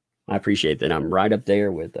 I appreciate that I'm right up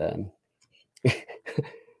there with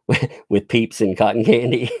with Peeps and cotton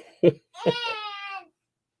candy. And that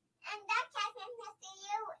cat has to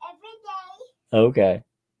you every day. Okay.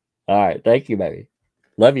 All right. Thank you, baby.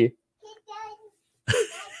 Love you.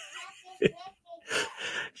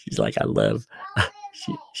 She's like, I love.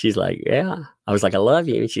 She's like, yeah. I was like, I love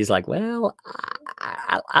you. And she's like, well,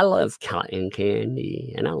 I love cotton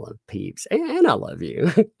candy and I love Peeps and I love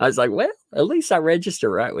you. I was like, well, at least I register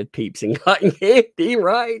right with Peeps and cotton candy,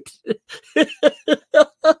 right?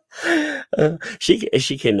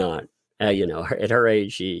 She cannot, at her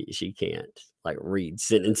age, she can't like read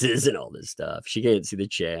sentences and all this stuff. She can't see the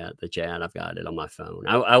chat. I've got it on my phone.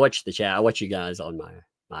 I watch the chat. I watch you guys on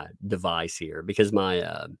my device here because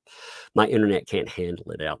my internet can't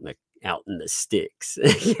handle it out in the sticks,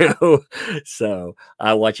 so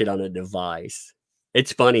I watch it on a device.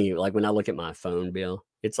 It's funny, like when I look at my phone bill,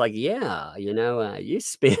 it's like, yeah, you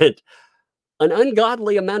spent an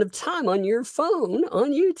ungodly amount of time on your phone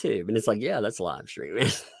on YouTube, and it's like, yeah, that's live streaming.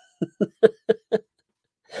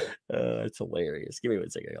 It's hilarious. Give me 1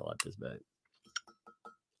 second. I'll let this back.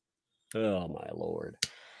 Oh my Lord.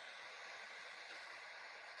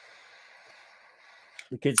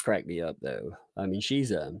 The kids crack me up though. I mean,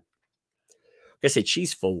 she's like I said,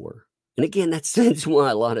 she's 4. And again, that's why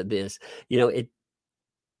a lot of this, it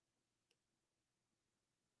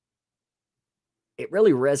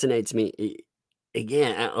really resonates me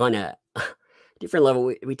again on a different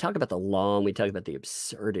level. We talk about the law and we talk about the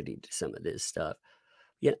absurdity to some of this stuff.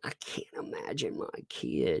 Yet I can't imagine my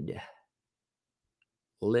kid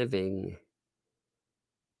living.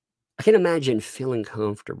 I can't imagine feeling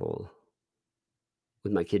comfortable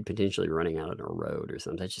with my kid potentially running out on a road or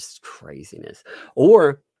something. That's just craziness.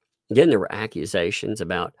 Or again, there were accusations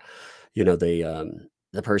about, the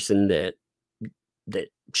person that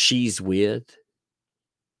she's with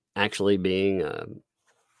actually being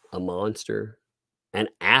a monster. And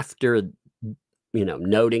after,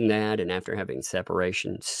 noting that and after having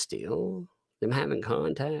separation, still them having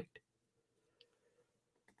contact.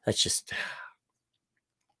 That's just.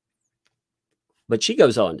 But she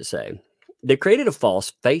goes on to say, they created a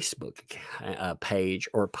false Facebook page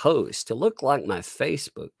or post to look like my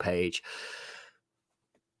Facebook page.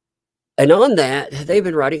 And on that, they've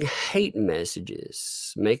been writing hate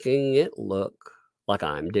messages, making it look like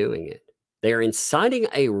I'm doing it. They are inciting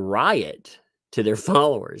a riot to their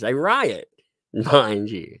followers. A riot, mind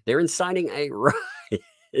you. They're inciting a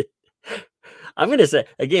riot. I'm going to say,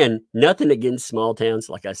 again, nothing against small towns.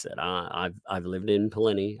 Like I said, I've lived in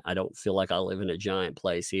plenty. I don't feel like I live in a giant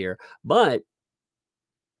place here. But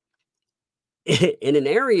in an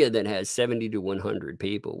area that has 70 to 100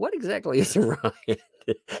 people, what exactly is a riot?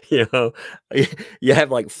 You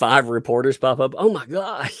have like 5 reporters pop up. Oh my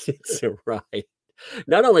gosh, it's a riot.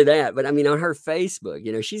 Not only that, but I mean, on her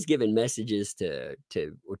Facebook, she's giving messages to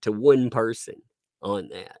one person. on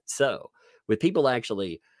that. So with people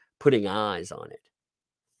actually putting eyes on it,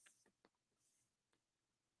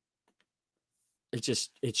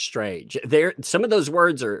 it's strange. There, some of those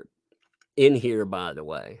words are in here, by the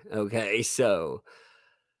way. Okay, so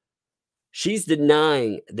she's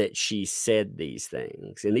denying that she said these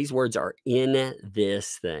things, and these words are in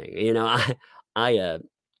this thing. You know, I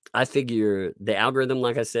figure the algorithm,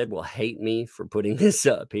 like I said, will hate me for putting this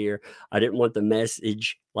up here. I didn't want the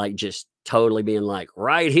message like just totally being like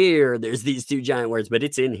right here. There's these two giant words, but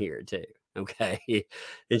it's in here too. Okay,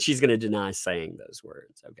 and she's going to deny saying those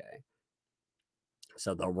words. Okay.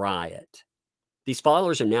 So the riot. These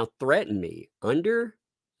followers are now threatening me under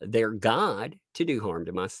their God to do harm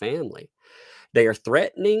to my family. They are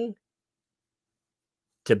threatening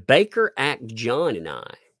to Baker Act John and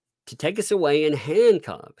I to take us away in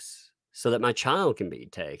handcuffs so that my child can be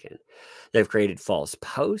taken. They've created false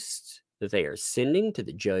posts that they are sending to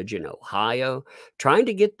the judge in Ohio, trying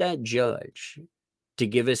to get that judge to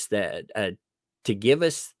give us that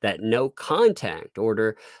no contact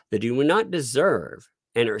order that we do not deserve,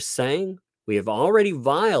 and are saying we have already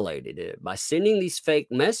violated it by sending these fake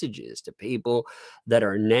messages to people that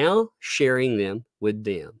are now sharing them with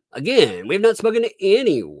them. Again, we have not spoken to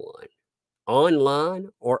anyone online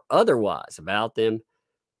or otherwise about them.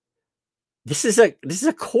 This is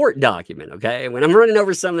a court document, okay? When I'm running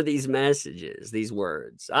over some of these messages, these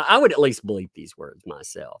words, I would at least bleep these words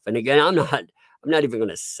myself. And again, I'm not even going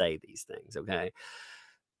to say these things, okay?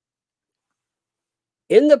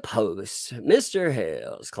 In the post, Mr.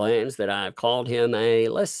 Hales claims that I've called him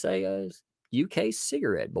let's say a UK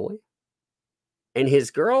cigarette boy, and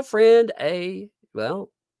his girlfriend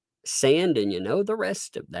Sand, and you know the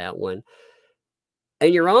rest of that one.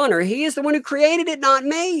 And Your Honor, he is the one who created it, not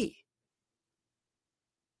me.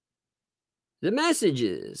 The message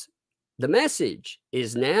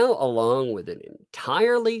is now along with an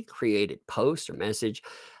entirely created post or message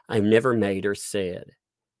I've never made or said.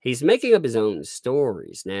 He's making up his own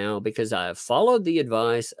stories now because I have followed the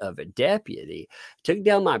advice of a deputy, took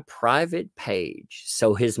down my private page.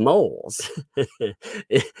 So his moles,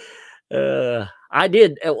 I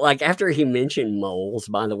did, like, after he mentioned moles,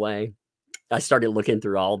 by the way, I started looking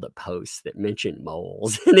through all the posts that mention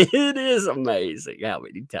moles, and it is amazing how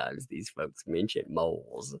many times these folks mention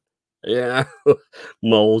moles. Yeah,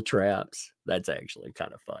 mole traps. That's actually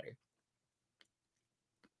kind of funny.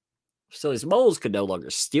 So his moles could no longer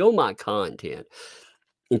steal my content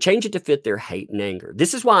and change it to fit their hate and anger.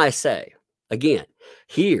 This is why I say, again,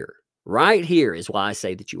 right here is why I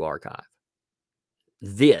say that you archive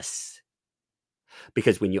this.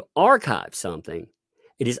 Because when you archive something,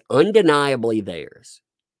 it is undeniably theirs.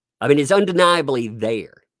 I mean, it's undeniably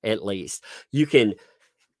there, at least. You can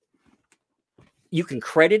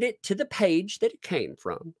credit it to the page that it came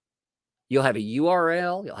from. You'll have a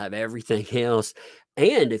URL. You'll have everything else.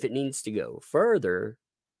 And if it needs to go further,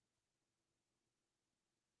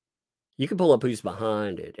 you can pull up who's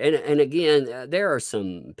behind it. And again, there are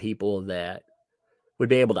some people that would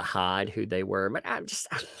be able to hide who they were. But I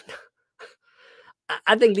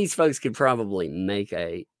think these folks could probably make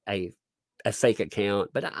a fake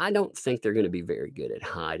account, but I don't think they're going to be very good at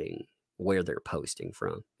hiding where they're posting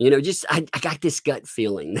from. You know, I got this gut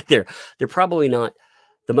feeling that they're probably not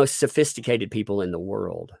the most sophisticated people in the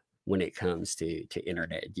world when it comes to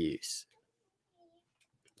internet use.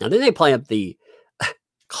 Now then they play up the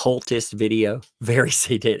cultist video. Very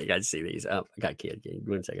satanic. I see these. Oh, I got a kid. Give me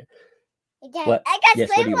 1 second. What? I got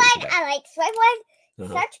yes, Swim One. I like Swim One.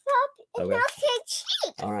 Search Pop. And Okay. I'll say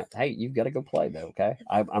cheap. All right. Hey, you've got to go play though. Okay.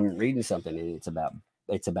 I'm reading something, and it's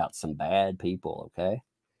about some bad people. Okay.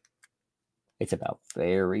 It's about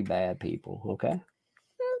very bad people. Okay.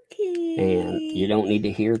 Okay. And you don't need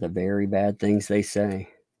to hear the very bad things they say.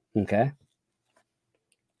 Okay.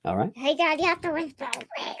 All right. Hey, Dad, you have to whisper.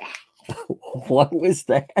 What was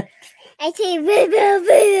that? I say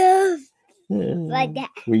whisper. Like that.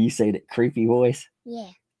 Were you saying it creepy voice? Yeah.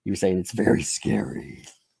 You were saying it's very scary.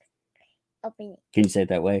 Open it. Can you say it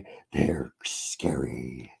that way? They're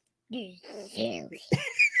scary. Scary.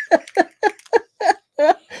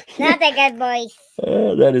 Not a good voice.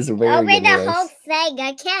 That is a very Open good the voice. whole thing.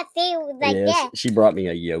 I can't see like Yes, that. she brought me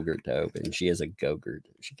a yogurt to open. She has a go-gurt.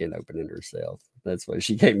 She can't open it herself. That's why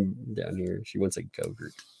she came down here. She wants a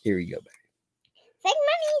go-gurt. Here you go, baby. Big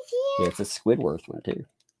money's here. Yeah, it's a Squidworth one too.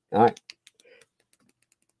 All right.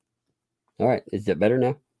 All right. Is that better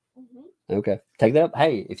now? Mm-hmm. Okay. Take that up.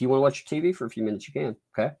 Hey, if you want to watch your TV for a few minutes, you can.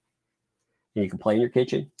 Okay. And you can play in your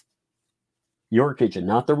kitchen. Your kitchen,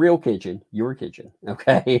 not the real kitchen. Your kitchen.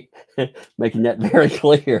 Okay. Making that very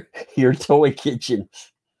clear. Your toy kitchen.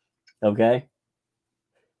 Okay.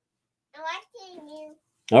 I like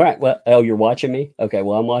All right. Well, oh, you're watching me? Okay.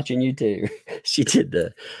 Well, I'm watching you too. She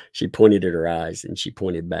pointed at her eyes and she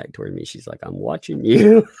pointed back toward me. She's like, I'm watching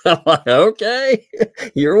you. I'm like, okay.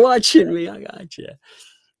 You're watching me. I got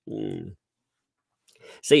you.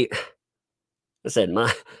 See, I said,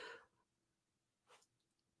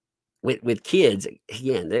 with kids,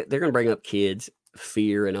 again, they're going to bring up kids,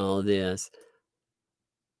 fear and all of this.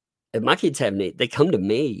 If my kids have need, they come to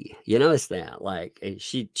me. You notice that? Like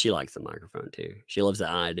she likes the microphone too. She loves the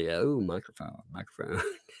idea. Oh, microphone.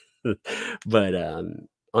 But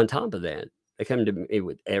on top of that, they come to me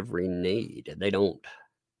with every need. They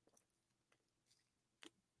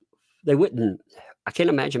wouldn't. I can't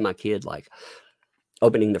imagine my kid like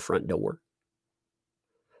opening the front door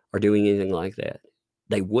or doing anything like that.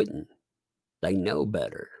 They wouldn't. They know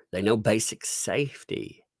better. They know basic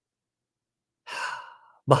safety.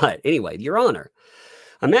 But anyway, Your Honor,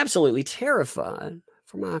 I'm absolutely terrified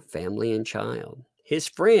for my family and child. His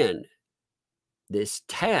friend, this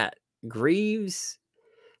Tat Greaves,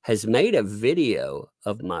 has made a video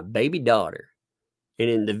of my baby daughter. And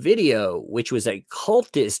in the video, which was a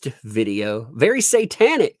cultist video, very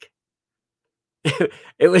satanic.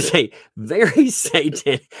 It was a very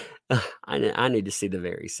satanic. I need to see the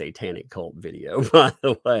very satanic cult video, by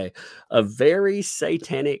the way. A very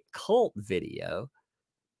satanic cult video.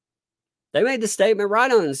 They made the statement right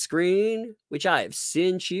on the screen, which I have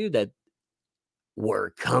sent you, that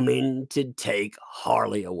we're coming to take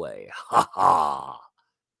Harley away. Ha ha.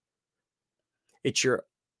 It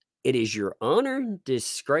is Your Honor,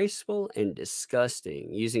 disgraceful and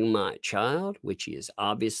disgusting, using my child, which he is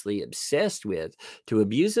obviously obsessed with, to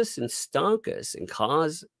abuse us and stalk us and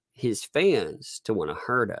cause his fans to want to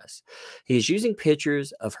hurt us. He is using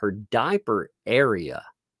pictures of her diaper area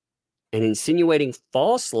and insinuating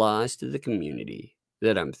false lies to the community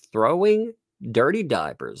that I'm throwing dirty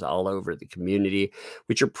diapers all over the community,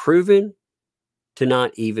 which are proven to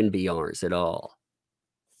not even be ours at all.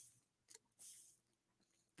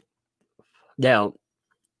 Now,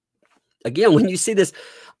 again, when you see this,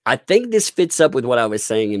 I think this fits up with what I was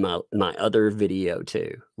saying in my other video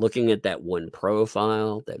too. Looking at that one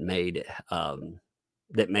profile that made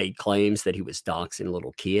claims that he was doxing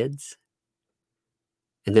little kids.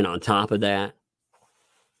 And then on top of that,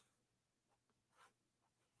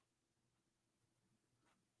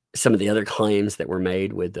 some of the other claims that were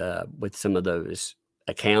made with some of those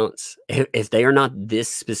accounts, if they are not this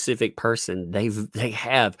specific person, they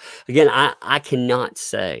have, again, I cannot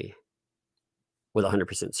say with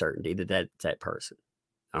 100% certainty that that's that person.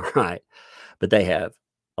 All right. But they have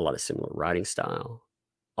a lot of similar writing style,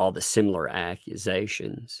 all the similar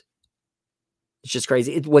accusations. It's just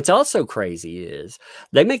crazy. What's also crazy is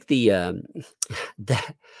they make the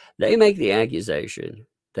accusation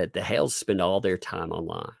that the Hales spend all their time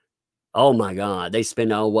online. Oh my God, they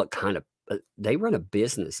spend what kind of they run a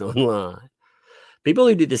business online. People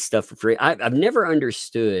who do this stuff for free. I've never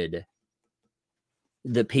understood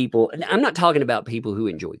the people. And I'm not talking about people who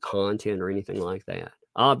enjoy content or anything like that.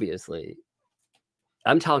 Obviously,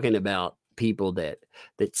 I'm talking about people that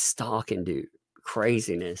stalk and do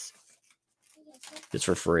craziness. It's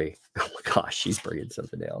for free. Oh my gosh, she's bringing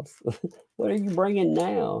something else. What are you bringing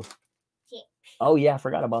now? Chips. Oh yeah, I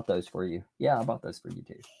forgot about those for you. Yeah, I bought those for you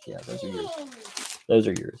too. Yeah, those are yours. Those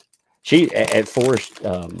are yours. She at Forest,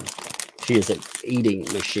 she is an eating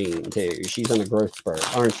machine too. She's on a growth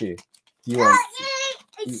spurt, aren't you? You are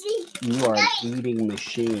an eating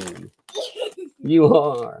machine. You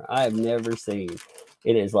are. I have never seen.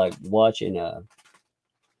 It is like watching a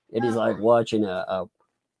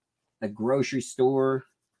grocery store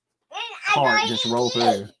cart just roll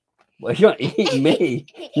through. Well, you're not eating me.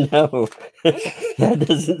 No, that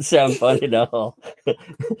doesn't sound fun at all.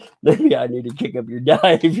 Maybe I need to kick up your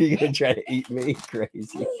diet if you're going to try to eat me.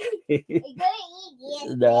 Crazy.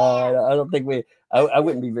 No, I don't think I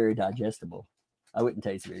wouldn't be very digestible. I wouldn't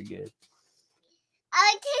taste very good.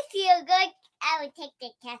 I would taste you good. I would take the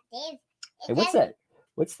captive. Hey,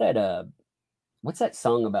 what's that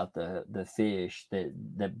song about the fish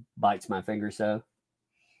that bites my finger so?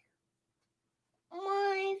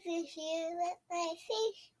 My fish here, let my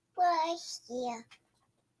fish brush here.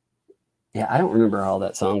 Yeah, I don't remember how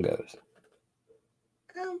that song goes.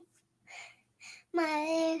 I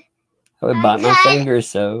would bite my finger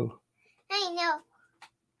so. I know.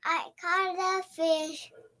 I caught a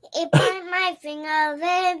fish. It put my finger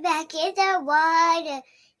right back in the water.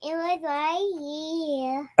 It was right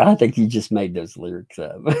here. I think you just made those lyrics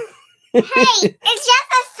up. Hey, it's just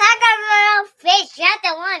a song of a little fish. You have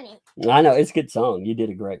to want it. I know. It's a good song. You did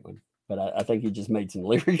a great one. but I think you just made some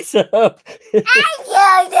lyrics up. All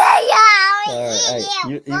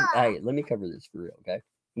right, hey, let me cover this for real, okay?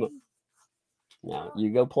 Come on. Now,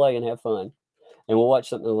 you go play and have fun, and we'll watch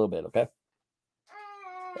something in a little bit, okay?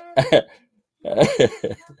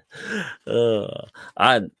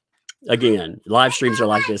 Again, live streams are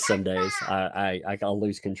like this some days. I'll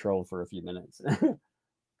lose control for a few minutes.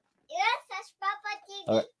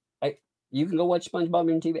 All right. Hey, you can go watch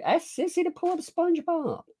SpongeBob on TV. Ask Sissy to pull up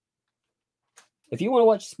SpongeBob. If you want to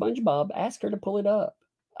watch SpongeBob, ask her to pull it up.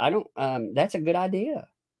 I don't. That's a good idea.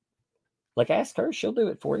 Like, ask her; she'll do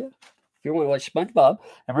it for you. If you want to watch SpongeBob,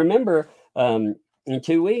 and remember, in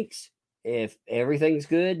 2 weeks, if everything's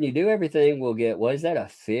good and you do everything, we'll get, what is that? A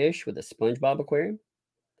fish with a SpongeBob aquarium?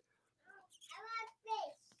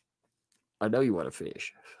 I know you want a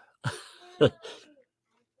fish.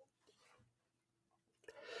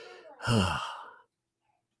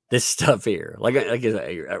 This stuff here, like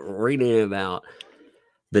I reading about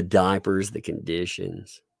the diapers, the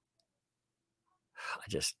conditions. I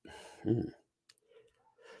just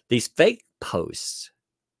these fake posts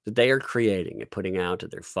that they are creating and putting out to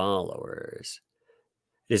their followers.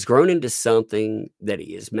 It has grown into something that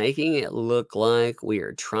he is making it look like we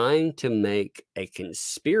are trying to make a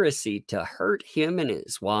conspiracy to hurt him and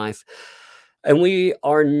his wife. And we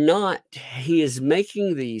are not. He is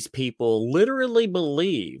making these people literally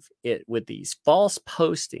believe it with these false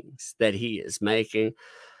postings that he is making.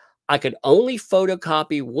 I could only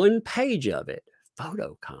photocopy 1 page of it.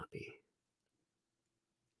 Photocopy.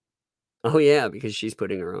 Oh, yeah, because she's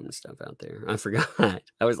putting her own stuff out there. I forgot.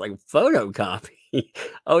 I was like, photocopy.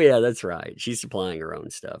 Oh, yeah, that's right. She's supplying her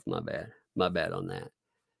own stuff. My bad. My bad on that.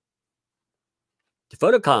 To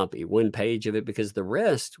photocopy 1 page of it because the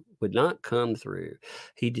rest would not come through.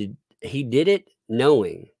 He did it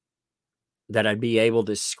knowing that I'd be able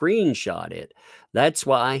to screenshot it. That's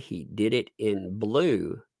why he did it in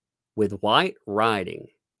blue with white writing.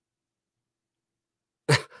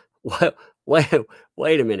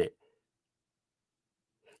 Wait a minute.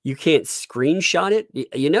 You can't screenshot it?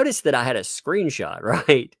 You notice that I had a screenshot,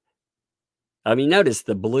 right? I mean, notice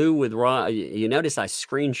the blue with raw. You notice I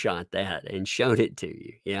screenshot that and showed it to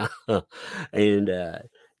you. Yeah. And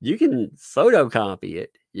you can photocopy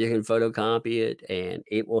it. You can photocopy it and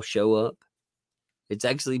it will show up. It's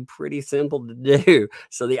actually pretty simple to do.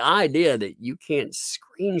 So the idea that you can't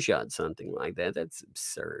screenshot something like that, that's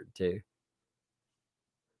absurd too.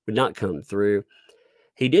 Would not come through.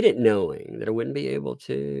 He did it knowing that I wouldn't be able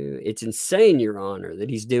to. It's insane, Your Honor, that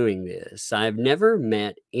he's doing this. I've never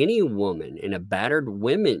met any woman in a battered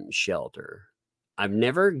women's shelter. I've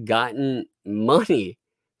never gotten money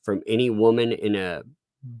from any woman in a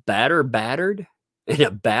battered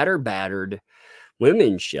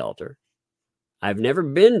women's shelter. I've never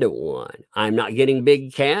been to one. I'm not getting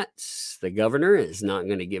big cats. The governor is not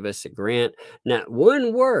going to give us a grant. Not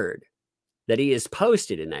one word that he has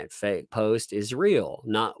posted in that fake post is real.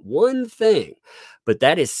 Not one thing. But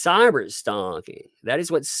that is cyber stalking. That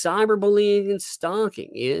is what cyberbullying and stalking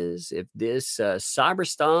is. If this cyber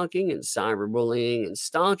stalking and cyberbullying and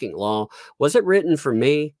stalking law wasn't written for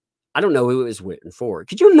me, I don't know who it was written for.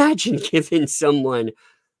 Could you imagine giving someone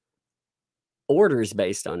orders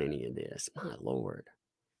based on any of this? My Lord.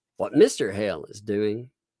 What Mr. Hale is doing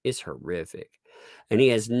is horrific. And he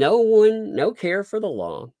has no care for the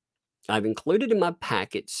law. I've included in my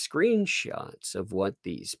packet screenshots of what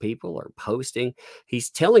these people are posting. He's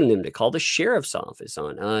telling them to call the sheriff's office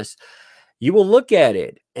on us. You will look at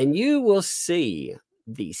it and you will see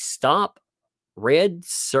the stop red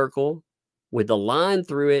circle with the line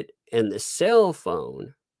through it and the cell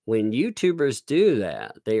phone. When YouTubers do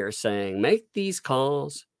that, they are saying, make these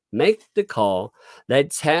calls, make the call.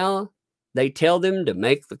 That's how they tell them to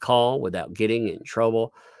make the call without getting in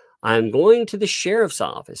trouble. I'm going to the sheriff's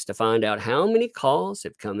office to find out how many calls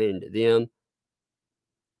have come into them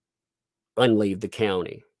and leave the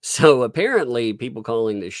county. So apparently people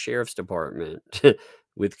calling the sheriff's department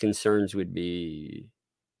with concerns would be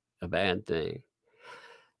a bad thing.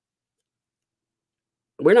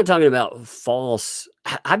 We're not talking about false.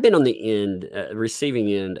 I've been on the receiving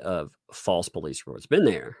end of false police reports. Been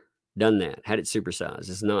there, done that, had it supersized.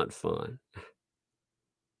 It's not fun.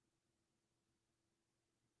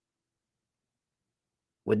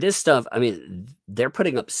 With this stuff, I mean, they're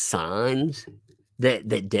putting up signs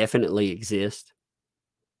that definitely exist.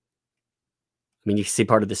 I mean, you can see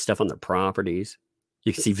part of this stuff on their properties.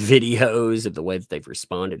 You can see videos of the way that they've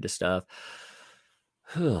responded to stuff.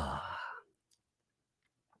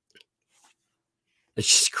 It's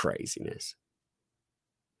just craziness.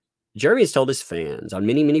 Jeremy has told his fans on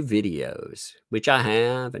many, many videos, which I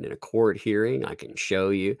have, and in a court hearing I can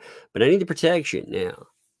show you, but I need the protection now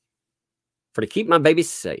for to keep my baby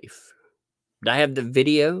safe. I have the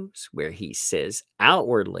videos where he says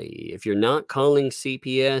outwardly, if you're not calling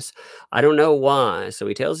CPS, I don't know why. So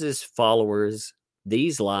he tells his followers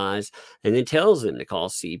these lies and then tells them to call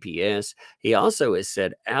CPS. He also has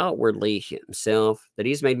said outwardly himself that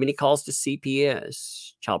he's made many calls to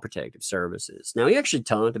CPS, Child Protective Services. Now, he actually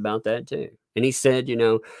talked about that too. And he said,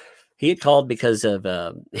 he had called because of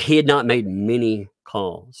he had not made many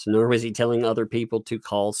calls, nor was he telling other people to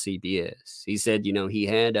call CPS. He said, he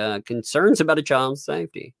had concerns about a child's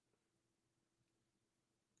safety,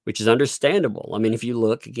 which is understandable. I mean, if you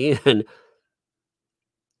look again,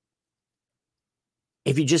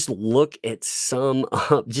 if you just look at some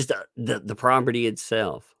just the property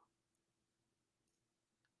itself,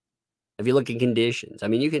 if you look at conditions, I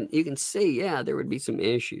mean, you can see, yeah, there would be some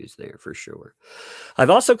issues there for sure. I've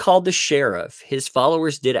also called the sheriff. His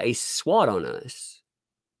followers did a SWAT on us,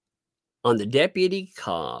 on the deputy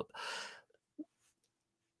cop,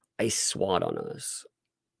 a SWAT on us.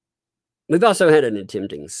 We've also had an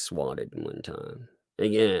attempting SWAT at one time.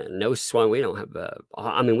 Again, no SWAT. We don't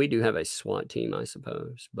have we do have a SWAT team, I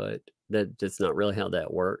suppose, but that's not really how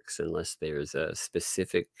that works unless there's a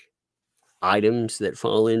specific items that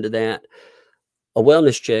fall into that. A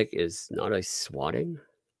wellness check is not a swatting.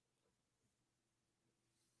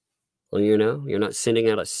 Well, you're not sending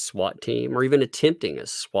out a SWAT team or even attempting a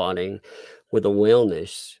swatting with a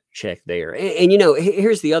wellness check there. And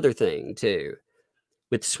here's the other thing too.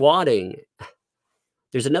 With swatting,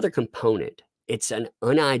 there's another component. It's an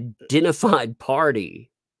unidentified party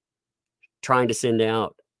trying to send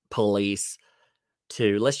out police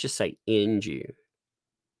to, let's just say, end you.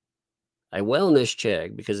 A wellness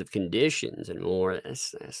check because of conditions and more,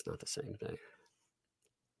 that's not the same thing.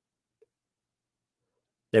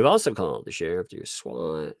 They've also called the sheriff to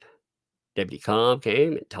SWAT. Deputy Cobb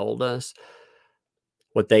came and told us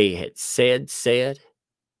what they had said.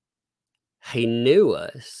 He knew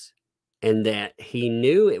us and that he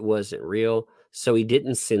knew it wasn't real, so he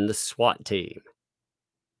didn't send the SWAT team.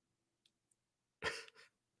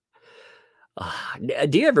 Are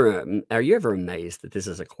you ever amazed that this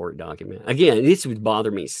is a court document? Again, this would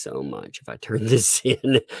bother me so much if I turned this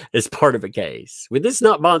in as part of a case. Would this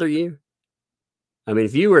not bother you? I mean,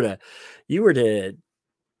 if you were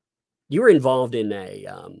involved in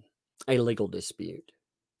a legal dispute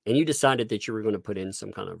and you decided that you were going to put in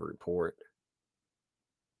some kind of report,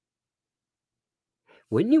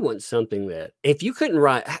 wouldn't you want something that, if you couldn't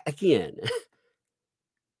write, again,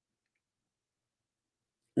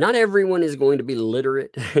 not everyone is going to be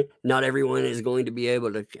literate. Not everyone is going to be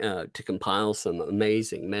able to compile some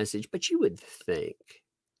amazing message, but you would think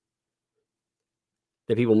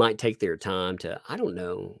that people might take their time to, I don't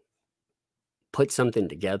know, put something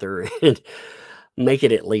together and make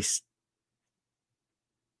it at least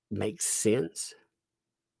make sense.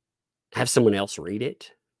 Have someone else read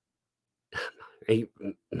it.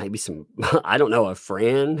 Maybe some, I don't know, a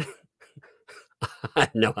friend. I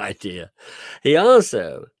have no idea. He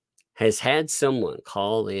also has had someone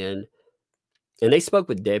call in and they spoke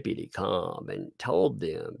with Deputy Cobb and told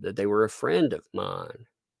them that they were a friend of mine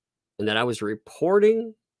and that I was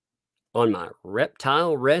reporting on my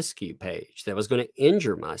reptile rescue page that I was going to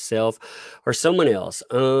injure myself or someone else.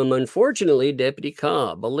 Unfortunately, Deputy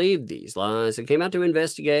Cobb believed these lies and came out to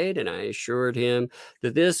investigate, and I assured him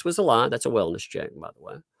that this was a lie. That's a wellness check, by the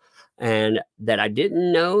way. And that I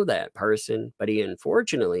didn't know that person, but he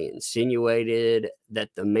unfortunately insinuated that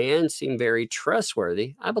the man seemed very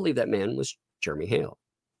trustworthy. I believe that man was Jeremy Hale.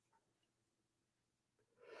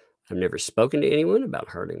 I've never spoken to anyone about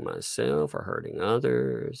hurting myself or hurting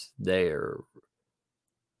others. They're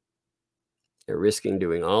risking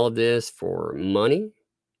doing all of this for money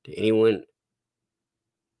to anyone.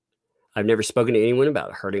 I've never spoken to anyone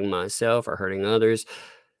about hurting myself or hurting others.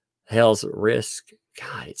 Hell's risk.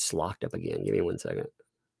 God, it's locked up again. Give me 1 second.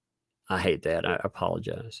 I hate that. I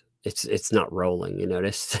apologize. It's not rolling. You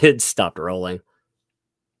notice it stopped rolling.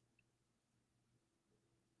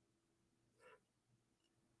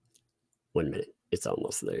 One minute. It's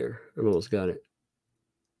almost there. I've almost got it.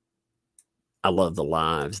 I love the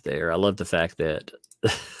lives there. I love the fact that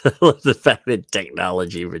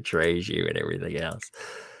technology betrays you and everything else.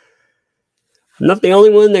 I'm not the only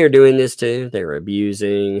one they're doing this to. They're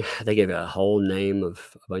abusing. They gave a whole name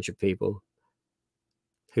of a bunch of people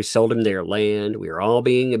who sold them their land. We are all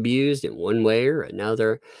being abused in one way or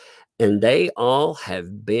another. And they all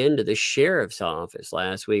have been to the sheriff's office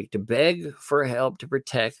last week to beg for help to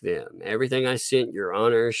protect them. Everything I sent, Your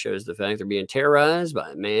Honor, shows the fact they're being terrorized by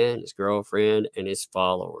a man, his girlfriend, and his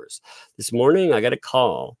followers. This morning, I got a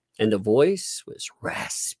call, and the voice was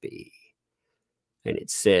raspy. And it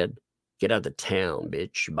said, "Get out of town,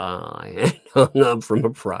 bitch, bye," and hung up from a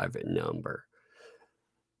private number.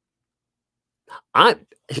 I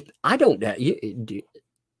don't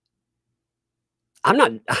I'm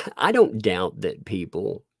not I don't doubt that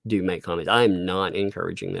people do make comments. I am not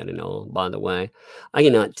encouraging that at all, by the way. I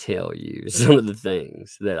cannot tell you some of the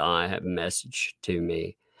things that I have messaged to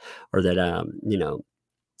me or that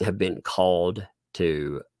have been called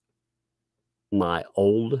to my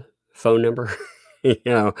old phone number.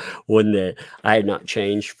 One that I had not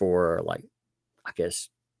changed for, like, I guess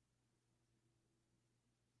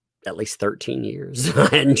at least 13 years.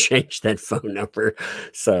 I hadn't changed that phone number.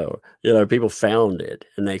 So, people found it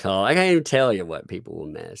and they call. I can't even tell you what people will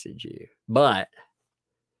message you. But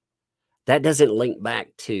that doesn't link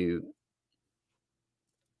back to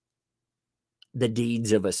the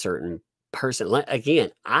deeds of a certain person.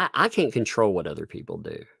 Again, I can't control what other people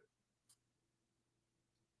do.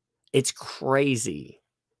 It's crazy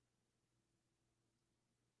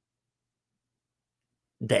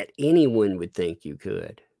that anyone would think you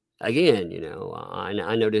could. Again,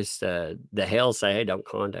 I noticed the hell say, "Hey, don't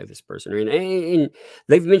contact this person." And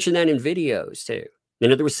they've mentioned that in videos too.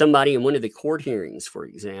 There was somebody in one of the court hearings, for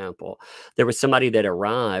example, there was somebody that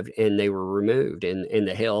arrived and they were removed. And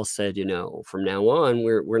the hell said, "From now on,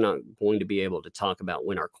 we're not going to be able to talk about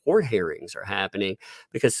when our court hearings are happening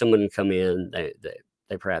because someone come in,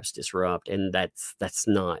 they perhaps disrupt, and that's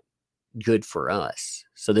not good for us."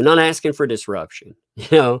 So they're not asking for disruption.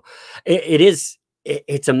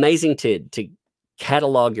 It's amazing to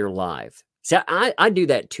catalog your life. See, I do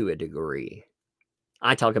that to a degree.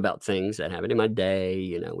 I talk about things that happen in my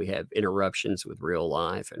day. We have interruptions with real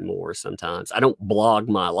life and more sometimes. I don't blog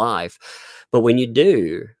my life, but when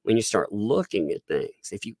you start looking at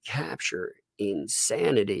things, if you capture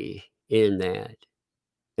insanity in that,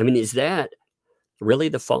 is that really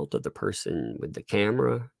the fault of the person with the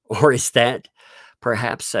camera? Or is that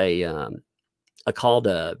perhaps a call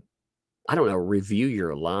to, I don't know, review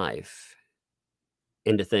your life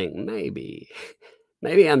and to think maybe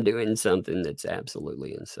I'm doing something that's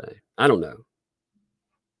absolutely insane. I don't know.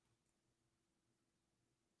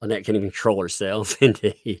 Annette can control herself.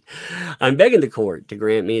 Indeed. I'm begging the court to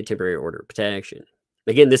grant me a temporary order of protection.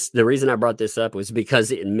 Again, the reason I brought this up was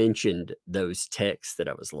because it mentioned those texts that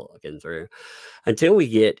I was looking through. Until we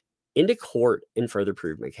get into court and further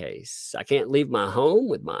prove my case, I can't leave my home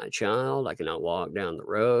with my child. I cannot walk down the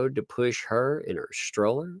road to push her in her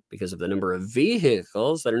stroller because of the number of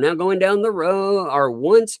vehicles that are now going down the road, our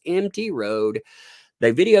once empty road.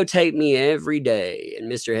 They videotape me every day,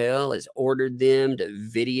 and Mr. Hell has ordered them to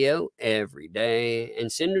video every day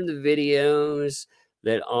and send her the videos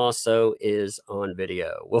that also is on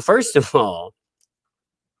video. Well, first of all,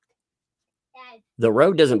 the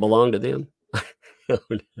road doesn't belong to them. Oh,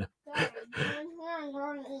 no. I'm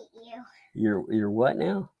going to eat you. You're what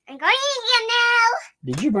now? I'm going to eat you now.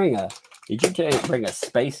 Did you bring a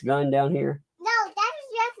space gun down here? No, that is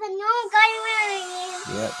just a normal gun around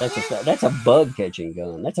you. Yeah, that's a bug catching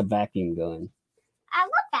gun. That's a vacuum gun. I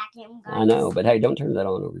love vacuum guns. I know, but hey, don't turn that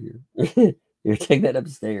on over here. Here, take that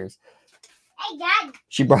upstairs. Hey, Dad.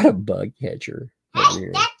 She brought a bug catcher over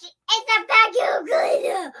here. It's a vacuum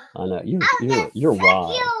gun. I know you're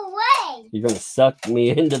wild. Away. You're gonna suck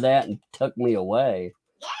me into that and tuck me away.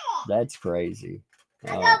 Yeah. That's crazy. I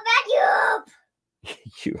got vacuum.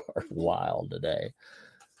 You are wild today.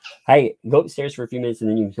 Hey, go upstairs for a few minutes and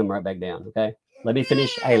then you can come right back down. Okay. Let me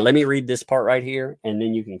finish. Hey, let me read this part right here, and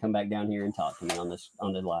then you can come back down here and talk to me on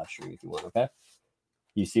the live stream if you want. Okay.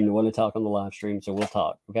 You seem to want to talk on the live stream, so we'll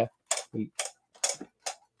talk. Okay.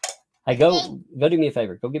 Hey, go do me a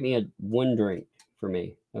favor. Go get me one drink for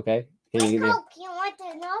me. Okay. Can you give me Coke? You want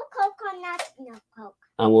the no Coke or not no Coke?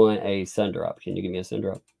 I want a sun drop. Can you give me a sun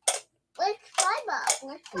drop? Which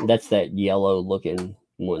flavor? That's that yellow looking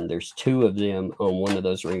one. There's two of them on one of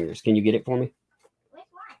those ringers. Can you get it for me? Which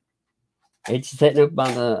one? It's sitting up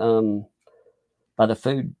by the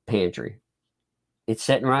food pantry. It's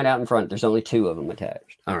sitting right out in front. There's only two of them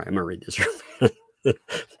attached. All right, I'm gonna read this.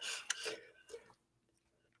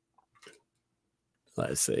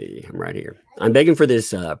 Let's see. I'm right here. I'm begging for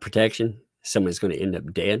this protection. Someone's going to end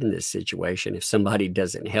up dead in this situation. If somebody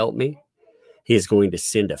doesn't help me, he is going to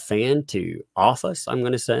send a fan to off us, I'm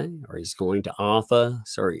going to say, or he's going to off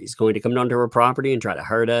us, or he's going to come onto our property and try to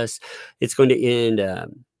hurt us. It's going to end,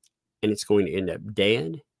 and it's going to end up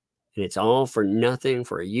dead. And it's all for nothing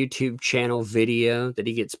for a YouTube channel video that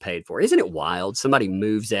he gets paid for. Isn't it wild? Somebody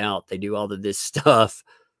moves out, they do all of this stuff.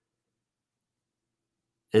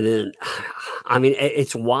 And then, I mean,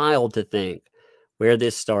 it's wild to think where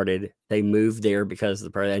this started. They moved there because of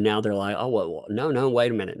the person. And now they're like, oh, well, no,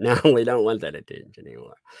 wait a minute. No, we don't want that attention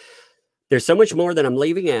anymore. There's so much more that I'm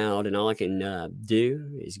leaving out, and all I can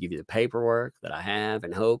do is give you the paperwork that I have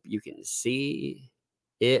and hope you can see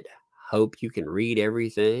it. Hope you can read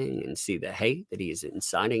everything and see the hate that he is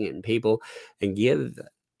inciting in people and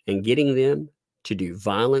getting them to do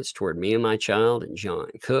violence toward me and my child and John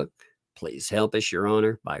Cook. Please help us, Your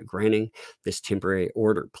Honor, by granting this temporary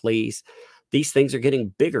order, please. These things are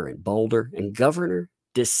getting bigger and bolder, and Governor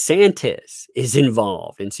DeSantis is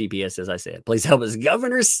involved in CPS, as I said. Please help us.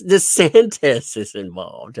 Governor DeSantis is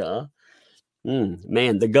involved, huh?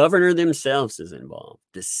 Man, the governor themselves is involved.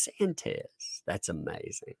 DeSantis. That's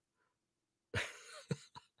amazing.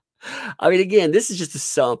 I mean, again, this is just a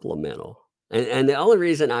supplemental. And the only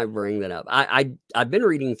reason I bring that up, I've been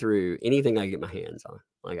reading through anything I get my hands on,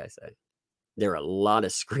 like I say. There are a lot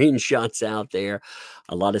of screenshots out there,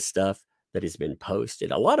 a lot of stuff that has been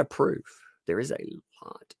posted, a lot of proof. There is a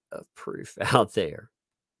lot of proof out there.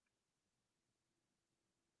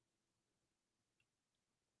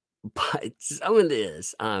 But some of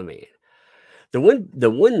this, I mean, the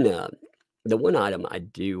one item I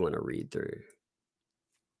do want to read through,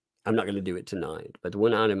 I'm not going to do it tonight, but the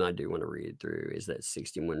one item I do want to read through is that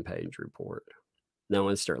 61-page report. Now I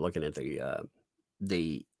want to start looking at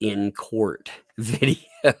the in-court video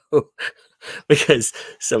because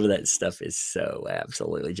some of that stuff is so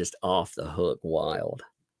absolutely just off the hook wild.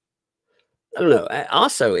 I don't know.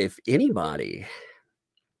 Also, if anybody,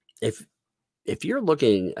 if you're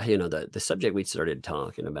looking, you know, the subject we started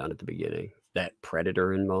talking about at the beginning, that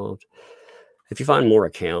predator involved, if you find more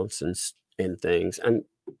accounts and things,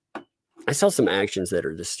 I saw some actions that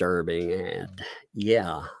are disturbing, and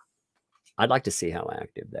yeah, I'd like to see how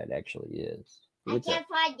active that actually is. I can't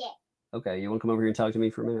find it. Okay, you want to come over here and talk to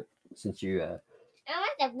me for a minute? Since you, I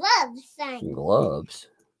want the gloves. Son. Gloves?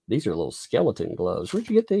 These are little skeleton gloves. Where'd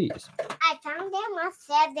you get these? I found them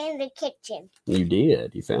myself in the kitchen. You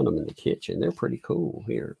did? You found them in the kitchen. They're pretty cool.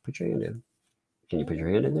 Here, put your hand in. Can you put your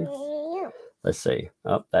hand in there? Yeah. Let's see.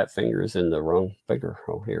 Oh, that finger is in the wrong finger.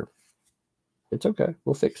 Oh, here. It's okay.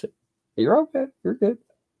 We'll fix it. You're okay. You're good.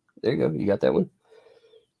 There you go. You got that one?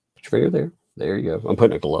 Put your finger there. There you go. I'm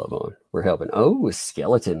putting a glove on. We're helping. Oh, a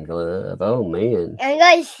skeleton glove. Oh, man. I'm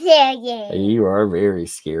going to say again. You are very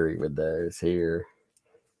scary with those here.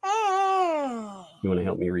 Oh. You want to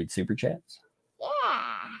help me read super chats?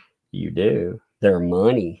 Yeah. You do. They're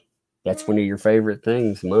money. That's one of your favorite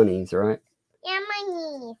things, monies, right? Yeah,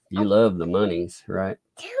 money. You love the monies, right?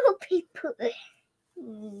 Two people.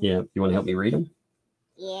 Yeah. You want to help me read them?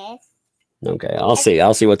 Yes. Okay. I'll see.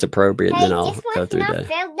 I'll see what's appropriate, and then I'll go through not that.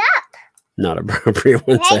 filled up. Not appropriate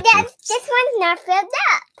ones. Hey, this one's not filled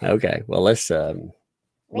up. Okay. Well, let's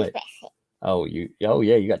Refresh it. Oh, yeah,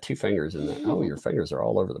 you got two fingers in there. Oh, your fingers are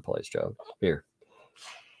all over the place, Joe. Here.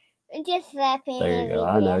 I'm just laughing. There you go.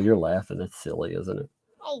 I know you're laughing. That's silly, isn't it?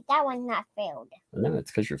 Hey, that one's not filled. No, it's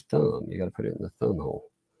because your thumb. You got to put it in the thumb hole.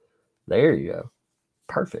 There you go.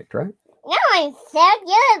 Perfect, right? No, I'm so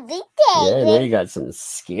good. Be Yeah, now you got some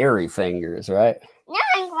scary fingers, right? No,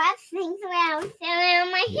 I'm glad things around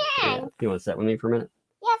my hand. Yeah. You want to sit with me for a minute?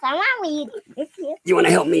 Yes, I want to read with you. You want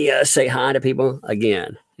to help me say hi to people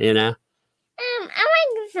again, you know? I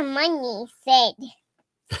want some money, said.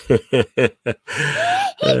 Can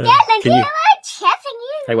you...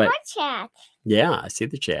 Hey, wait. Chat. Yeah, I see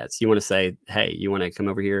the chats. You want to say, hey, you want to come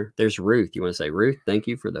over here? There's Ruth. You want to say, Ruth, thank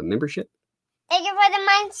you for the membership? Thank you for the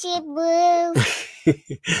membership, Blue.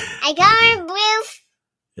 I got it,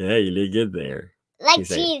 Blue. Yeah, you did good there. Like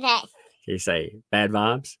Jesus. Can you say, bad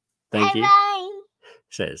vibes? Thank you.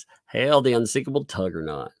 Says, hail the unsinkable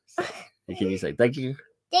tuggernauts. Can you say, thank you?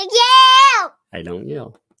 Thank you. Hey, don't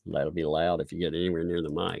yell. That'll be loud if you get anywhere near the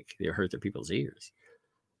mic. It'll hurt the people's ears.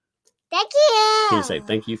 Thank you. Can you say,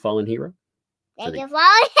 thank you, fallen hero? Thank you,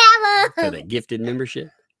 fallen For hero. the gifted membership?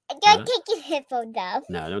 Don't take your headphones off.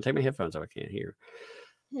 No, don't take my headphones off. I can't hear.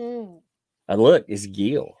 Hmm. Look, it's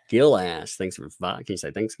Gil. Gil asked, thanks for can you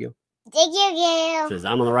say thanks, Gil? Thank you, Gil. Says,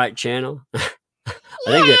 I'm on the right channel. I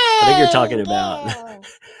think you're talking about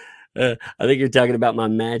I think you're talking about my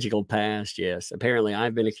magical past. Yes. Apparently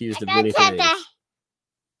I've been accused of many things.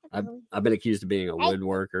 I've been accused of being a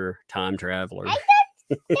woodworker, time traveler. Don't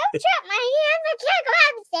trap my hands. I can't go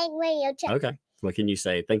out the same way you trap. Okay. What can you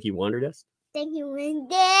say? Thank you, Wonderdust. Thank you,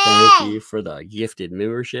 Wendy. Thank you for the gifted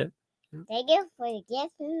membership. Thank you for the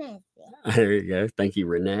gift message. There you go. Thank you,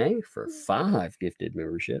 Renee, for 5 gifted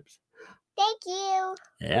memberships. Thank you.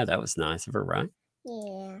 Yeah, that was nice of her, right?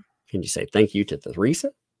 Yeah. Can you say thank you to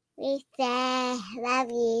Theresa? Lisa,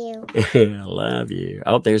 love you. I love you.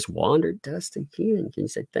 Oh, there's Wander Dust again. Can you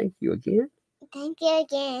say thank you again? Thank you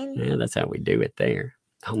again. Yeah, that's how we do it there.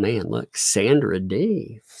 Oh, man, look. Sandra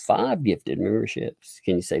D, 5 gifted memberships.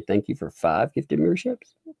 Can you say thank you for 5 gifted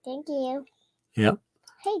memberships? Thank you. Yep.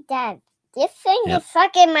 Hey, Dad, this thing Yep. is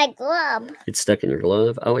stuck in my glove. It's stuck in your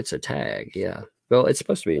glove? Oh, it's a tag. Yeah. Well, it's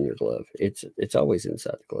supposed to be in your glove. It's always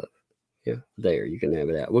inside the glove. Yeah, there. You can have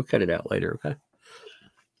it out. We'll cut it out later, okay?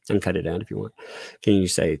 And cut it out if you want. Can you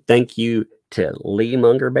say thank you to Lee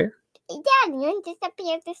Munger Bear? Dad, you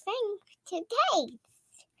disappeared the thing today.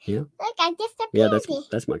 Yeah. Look, I disappeared. Yeah,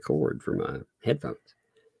 that's my cord for my headphones.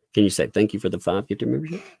 Can you say thank you for the 5 gifted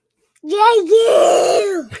memberships? Yeah,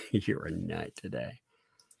 you. You're a nut today.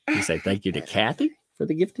 Can you say thank you to Kathy for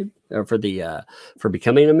the gifted or for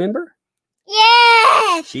becoming a member?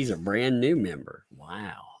 Yes. She's a brand new member.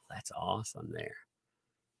 Wow, that's awesome there.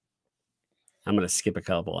 I'm going to skip a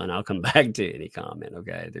couple and I'll come back to any comment.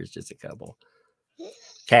 Okay, there's just a couple.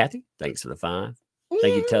 Kathy, thanks for the 5.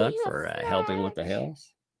 Thank you, Tuck, for helping with the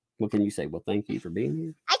house. What can you say? Well, thank you for being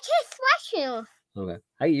here. I can't smash you. Okay.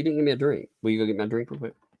 Hey, you didn't give me a drink. Will you go get my drink real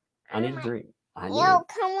quick? I need a drink. Yo,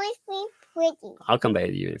 come with me, pretty. I'll come back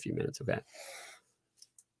to you in a few minutes, okay?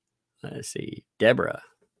 Let's see. Deborah.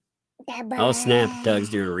 Oh, snap. Doug's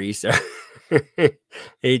doing research.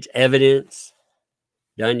 Each evidence.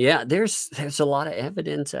 Done. Yeah, there's a lot of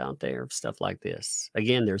evidence out there of stuff like this.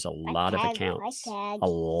 Again, there's a lot of accounts. A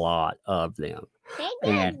lot of them. Hey,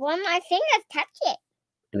 Dad, one of my fingers touch it.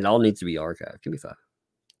 And it all needs to be archived. Give me 5.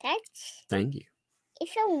 Touch. Thank you.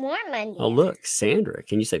 It's so warm on Oh, look. Sandra,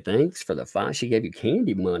 can you say thanks for the 5? She gave you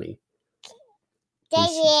candy money.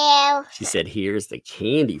 Thank you. She said, here's the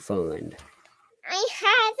candy fund. I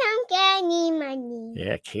have some candy money.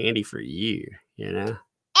 Yeah, candy for you, you know?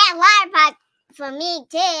 And lollipop for me,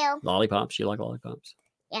 too. Lollipops? You like lollipops?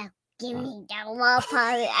 Yeah, give me that lollipop.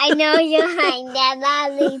 I know you're hiding that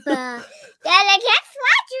lollipop. Dad, I can't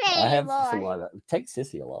scratch it I have anymore. some lollipop. Take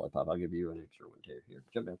Sissy a lollipop. I'll give you an extra one, too. Here,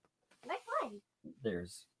 jump in. Which one?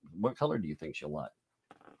 There's, what color do you think she'll like?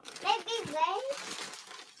 Maybe red?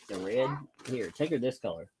 The red? Here, take her this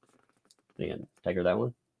color. Then take her that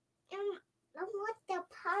one. I want the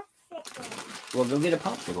popsicle. Well, go get a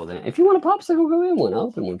popsicle then. If you want a popsicle, go in one. I'll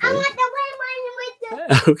open one for I you. want the red one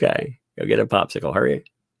with the... Okay. Go get a popsicle. Hurry.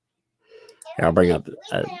 Here, I'll bring up. Put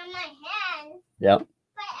it on my hand. Yep.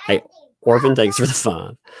 But Hey, Orphan, thanks for the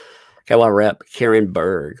 5. KY Rep Karen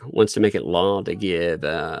Berg wants to make it law to give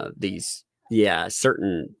these,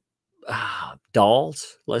 certain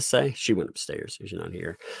dolls, let's say. She went upstairs. She's not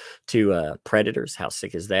here. To predators. How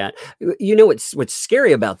sick is that? You know what's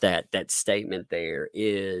scary about that statement there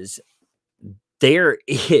is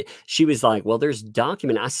she was like, well, there's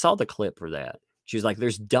documented. I saw the clip for that. She was like,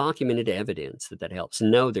 there's documented evidence that helps.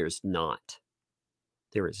 No, there's not.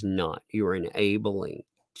 There is not. You are enabling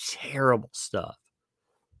terrible stuff.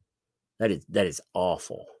 That is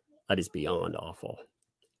awful. That is beyond awful.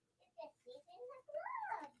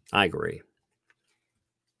 I agree.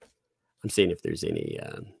 I'm seeing if there's any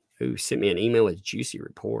who sent me an email with juicy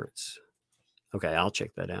reports. Okay, I'll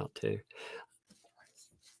check that out too.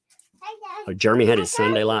 Oh, Jeremy had his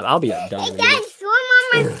Sunday live. I'll be up done. Hey, Dad, swim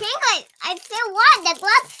on my finger. I feel what? The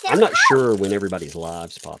blood's still I'm not out. sure when everybody's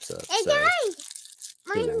lives pops up. Hey, So, Dad.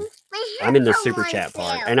 you know. My I'm in the hand's on super chat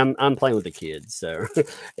part, myself. and I'm playing with the kids. So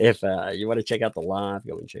if you want to check out the live,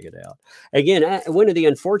 go and check it out. Again, one of the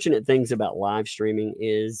unfortunate things about live streaming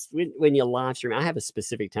is when you live stream, I have a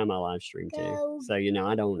specific time I live stream too. Go. So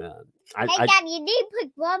I don't. Hey, I Dad, you need to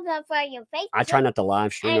put gloves on for your face. I try not to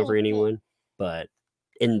live stream over Anything. anyone, but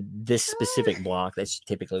in this specific block, that's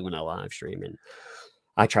typically when I live stream, and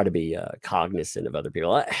I try to be cognizant of other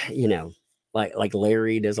people. Like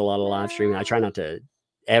Larry does a lot of live streaming. I try not to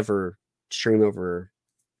ever stream over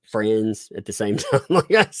friends at the same time.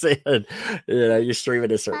 Like I said, you stream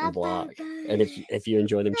at a certain block, and if you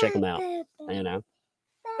enjoy them, check them out.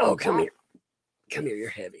 Oh, come here, you're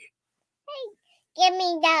heavy. Give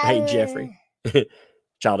me that. Hey, Jeffrey.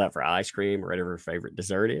 Child out for ice cream or whatever her favorite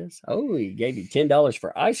dessert is. Oh, he gave you $10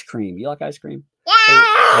 for ice cream. You like ice cream?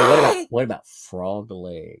 Yeah. Hey, what about frog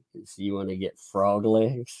legs? You want to get frog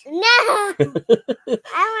legs? No. I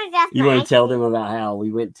want to. You want to tell them about how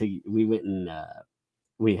we went and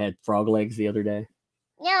we had frog legs the other day?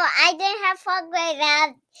 No, I didn't have frog legs. I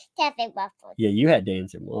had taffy waffles. Yeah, you had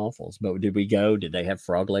dancing waffles, but did we go? Did they have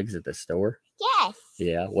frog legs at the store? Yes.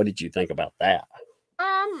 Yeah. What did you think about that?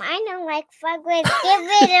 I don't like frog legs. Give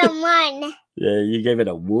it a 1. Yeah, you gave it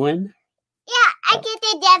a 1? Yeah, I get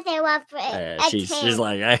the Desert Waffle a She's 10.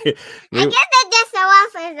 like, I get the Desert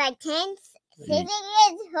Waffle like 10.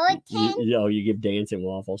 You give dancing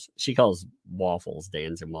waffles. She calls waffles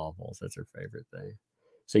dancing waffles. That's her favorite thing.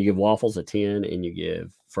 So you give waffles a 10 and you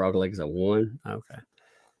give frog legs a 1? Okay.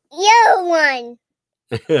 You won.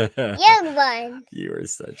 You won. You are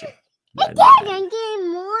such a... Dad, I'm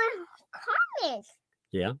getting more comments.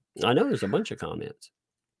 Yeah, I know there's a bunch of comments.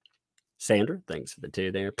 Sandra, thanks for the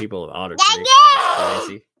 2 there. People auto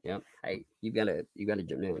crazy. Yep. Hey, you gotta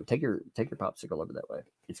jump down. Take your popsicle over that way.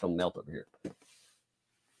 It's gonna melt over here.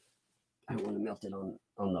 I don't want to melt it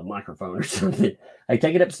on the microphone or something. Hey,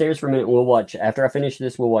 take it upstairs for a minute. We'll watch. After I finish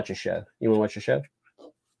this, we'll watch a show. You want to watch a show?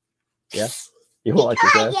 Yeah? You want to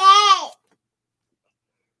watch a show?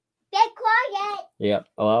 Be quiet. Yeah.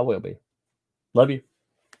 Oh, I will be. Love you.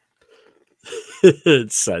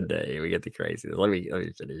 It's Sunday. We get the craziness. Let me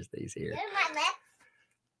finish these here.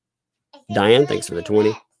 Diane, thanks for the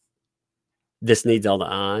 20. This needs all the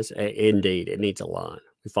eyes. Indeed, it needs a lot.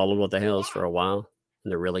 We followed What the Hells for a while,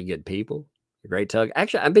 and they're really good people. A great tug.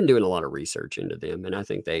 Actually, I've been doing a lot of research into them, and I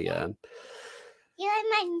think they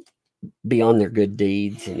beyond their good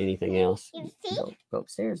deeds and anything else. Go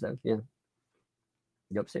upstairs, though. Yeah,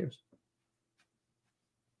 go upstairs.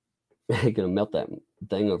 You're gonna melt that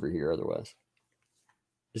thing over here, otherwise.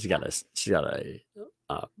 She's got a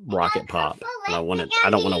rocket pop, and I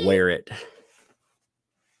don't want to wear it.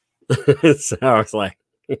 So I was like,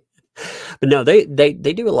 but no, they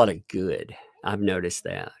do a lot of good. I've noticed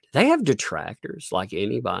that they have detractors like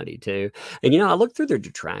anybody too. And I look through their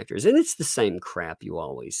detractors, and it's the same crap you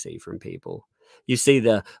always see from people. You see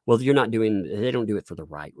they don't do it for the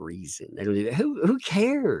right reason. They don't do it. Who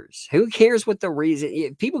cares? Who cares what the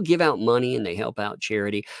reason? People give out money and they help out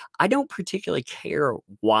charity. I don't particularly care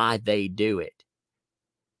why they do it.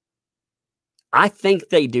 I think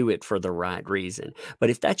they do it for the right reason. But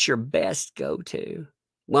if that's your best go-to,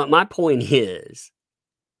 well, my point is,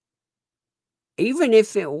 even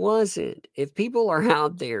if it wasn't, if people are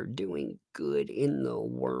out there doing good in the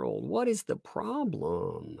world, what is the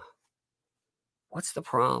problem? What's the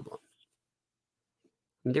problem?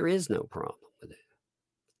 There is no problem with it.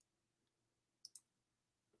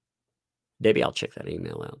 Debbie, I'll check that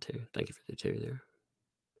email out too. Thank you for the 2 there.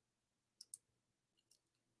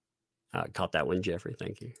 I caught that one, Jeffrey.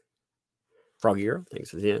 Thank you. Froggy Girl, thanks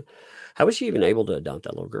for that. How was she even able to adopt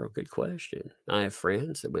that little girl? Good question. I have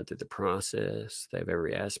friends that went through the process. They have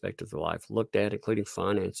every aspect of their life looked at, including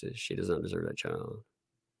finances. She does not deserve that child.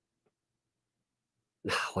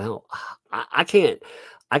 Well, I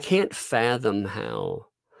can't fathom how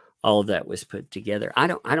all of that was put together. I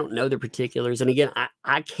don't know the particulars. And again,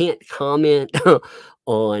 I can't comment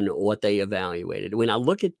on what they evaluated. When I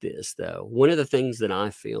look at this, though, one of the things that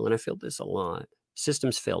I feel, and I feel this a lot,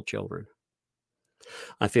 systems fail children.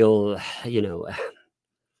 I feel,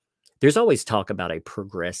 there's always talk about a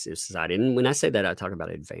progressive society. And when I say that, I talk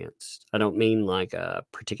about advanced. I don't mean like a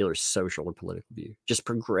particular social or political view, just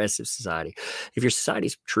progressive society. If your society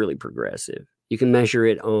is truly progressive, you can measure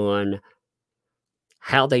it on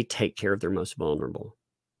how they take care of their most vulnerable.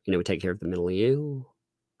 We take care of the mentally ill,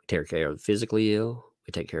 we take care of the physically ill,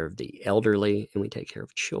 we take care of the elderly, and we take care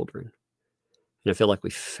of children. And I feel like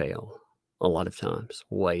we fail a lot of times,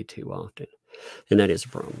 way too often. And that is a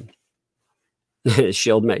problem.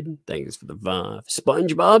 Shield Maiden, thanks for the vibe.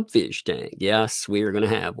 SpongeBob fish tank. Yes, we are going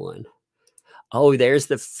to have one. Oh, there's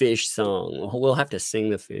the fish song. We'll have to sing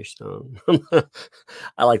the fish song.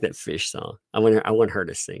 I like that fish song. I want her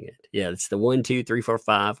to sing it. Yeah, it's the 1, 2, 3, 4,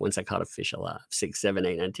 5. Once I caught a fish alive. 6, 7,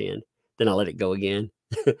 8, 9, 10. Then I let it go again.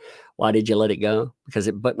 Why did you let it go? Because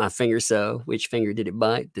it bit my finger so. Which finger did it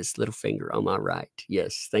bite? This little finger on my right.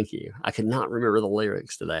 Yes, thank you. I could not remember the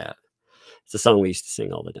lyrics to that. It's a song we used to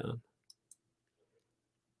sing all the time.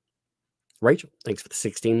 Rachel, thanks for the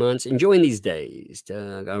 16 months. Enjoying these days.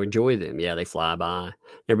 I enjoy them. Yeah, they fly by.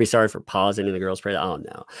 Never be sorry for pausing in the girls' prayer. Oh,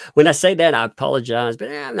 no. When I say that, I apologize, but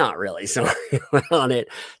I'm not really sorry on it.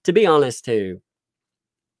 To be honest, too,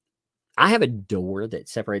 I have a door that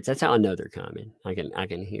separates. That's how I know they're coming. I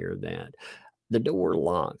can hear that. The door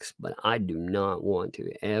locks, but I do not want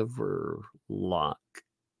to ever lock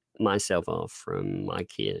myself off from my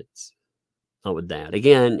kids. Not with that.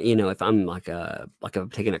 Again, if I'm like I'm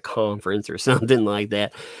taking a conference or something like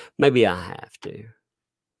that, maybe I have to.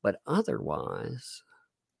 But otherwise,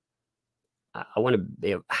 I want to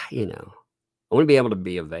be, I want to be able to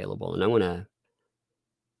be available, and I want to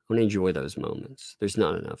enjoy those moments. There's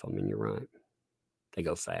not enough. I mean, you're right. They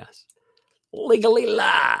go fast. Legally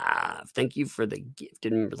Live. Thank you for the gift.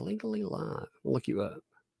 And Legally Live. I'll look you up.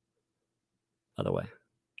 by the way?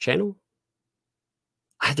 Channel?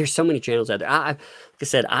 There's so many channels out there. Like I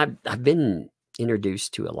said, I've been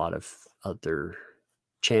introduced to a lot of other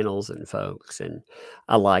channels and folks, and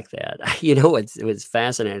I like that. It was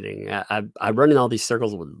fascinating. I run in all these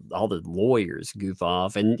circles with all the lawyers goof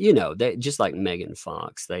off, and they just like Megan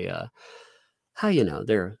Fox. They how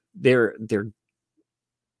they're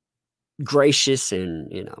gracious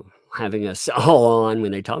and having us all on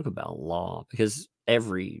when they talk about law, because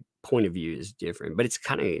every point of view is different, but it's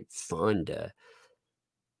kind of fun to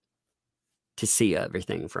see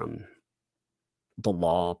everything from the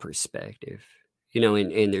law perspective.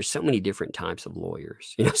 And there's so many different types of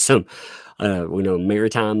lawyers. Some we know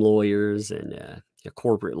maritime lawyers and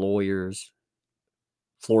corporate lawyers,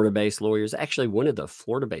 Florida-based lawyers. Actually, one of the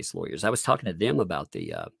Florida-based lawyers, I was talking to them about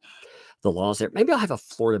the laws there. Maybe I'll have a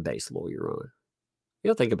Florida-based lawyer on.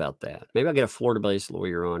 Think about that. Maybe I'll get a Florida-based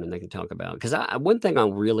lawyer on and they can talk about, because one thing I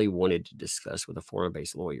really wanted to discuss with a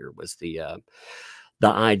Florida-based lawyer was the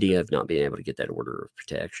idea of not being able to get that order of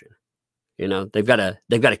protection. They've got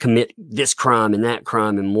to commit this crime and that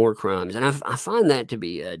crime and more crimes, and I find that to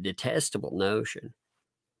be a detestable notion.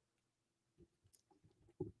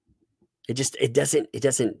 It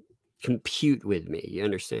doesn't compute with me. You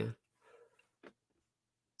understand?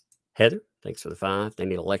 Heather, thanks for the 5. They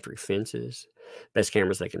need electric fences. Best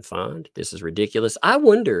cameras they can find. This is ridiculous. I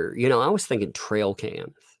wonder, I was thinking trail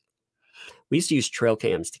cams. We used to use trail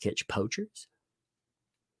cams to catch poachers.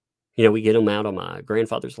 We get them out on my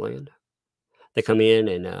grandfather's land. They come in,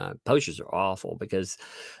 and poachers are awful because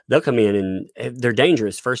they'll come in and they're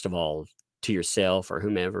dangerous, first of all, to yourself or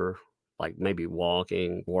whomever, like maybe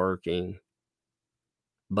walking, working.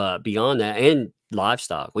 But beyond that, and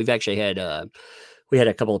livestock, we've actually had we had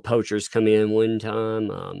a couple of poachers come in one time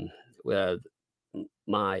with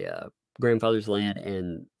my grandfather's land,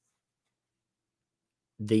 and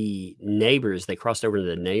the neighbors, they crossed over to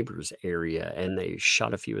the neighbors' area and they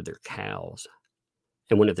shot a few of their cows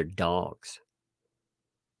and one of their dogs.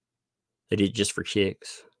 They did it just for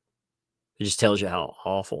kicks. It just tells you how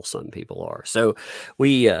awful some people are. So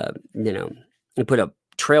we put up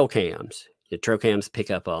trail cams. The trail cams pick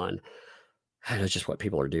up on just what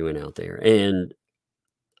people are doing out there. And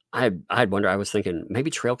I'd wonder, I was thinking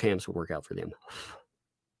maybe trail cams would work out for them.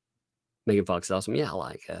 Megan Fox is awesome. Yeah, I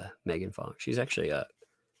like Megan Fox. She's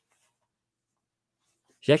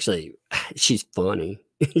funny.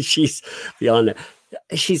 She's beyond that.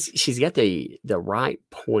 She's got the right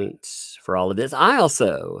points for all of this. I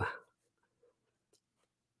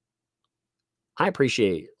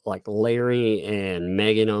appreciate like Larry and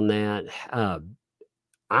Megan on that.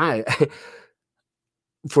 I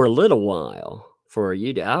for a little while, for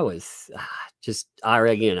you to, I was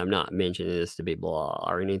again, I'm not mentioning this to be blah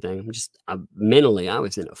or anything. Mentally, I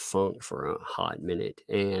was in a funk for a hot minute,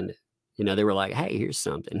 and they were like, "Hey, here's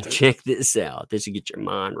something. Check this out. This will get your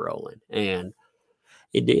mind rolling," and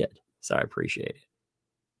it did. So I appreciate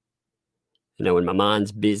it. When my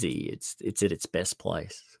mind's busy, it's at its best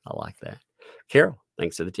place. I like that. Carol,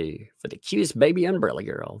 thanks for the cutest baby umbrella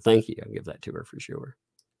girl. Thank you. I'll give that to her for sure.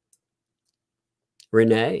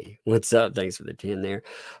 Renee, what's up? Thanks for the 10 there.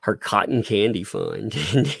 Her cotton candy fund.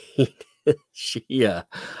 She, oh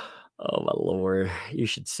my Lord, you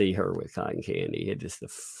should see her with cotton candy. It is the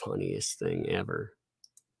funniest thing ever.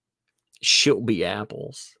 She'll be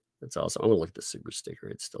apples. That's awesome. I'm gonna look at the super sticker.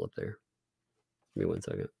 It's still up there. Give me 1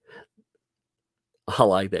 second. I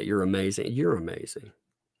like that. You're amazing. You're amazing.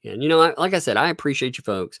 And like I said, I appreciate you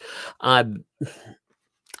folks. I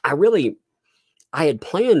had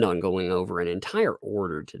planned on going over an entire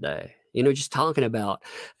order today, just talking about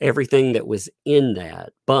everything that was in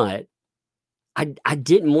that. But I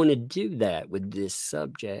didn't want to do that with this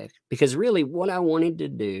subject, because really what I wanted to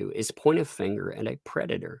do is point a finger at a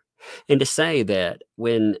predator and to say that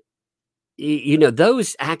when,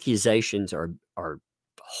 those accusations are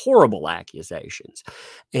horrible accusations.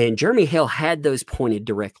 And Jeremy Hill had those pointed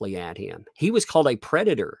directly at him. He was called a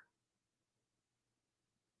predator.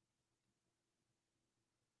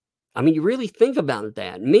 I mean, you really think about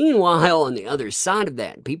that. Meanwhile, on the other side of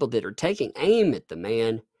that, people that are taking aim at the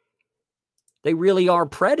man, they really are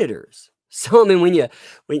predators. So, I mean, when you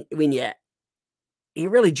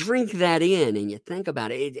really drink that in and you think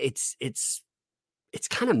about it, it's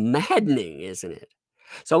kind of maddening, isn't it?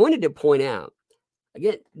 So I wanted to point out,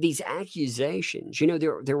 again, these accusations,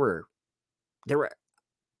 there were,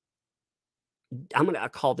 I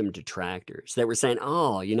call them detractors that were saying,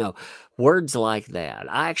 oh, words like that.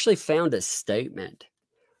 I actually found a statement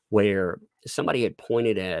where somebody had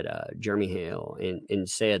pointed at Jeremy Hill and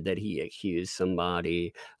said that he accused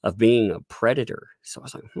somebody of being a predator. So I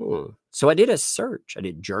was like, So I did a search. I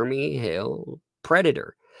did Jeremy Hill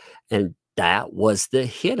predator. And that was the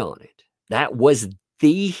hit on it. That was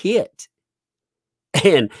the hit.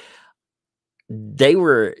 And they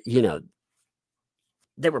were,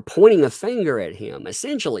 they were pointing a finger at him,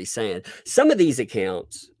 essentially saying some of these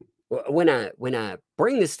accounts. When I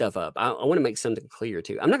bring this stuff up, I want to make something clear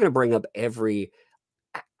too. I'm not going to bring up every.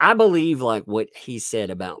 I believe like what he said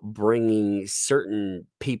about bringing certain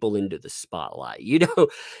people into the spotlight. You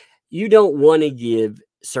don't want to give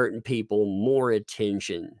certain people more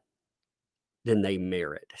attention than they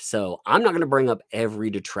merit. So I'm not going to bring up every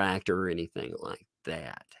detractor or anything like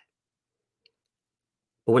that.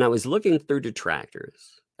 But when I was looking through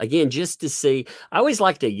detractors, again, just to see, I always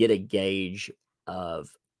like to get a gauge of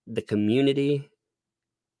the community,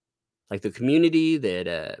 like the community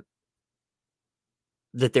that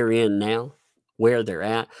they're in now, where they're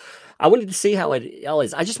at. I wanted to see how it all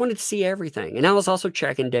is. I just wanted to see everything. And I was also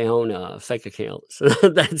tracking down fake accounts.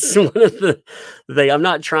 That's one of the thing. I'm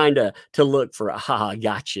not trying to look for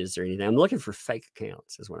gotchas or anything. I'm looking for fake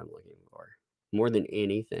accounts is what I'm looking for more than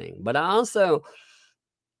anything. But I also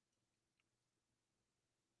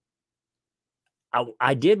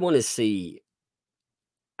I did want to see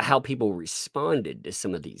how people responded to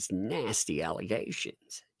some of these nasty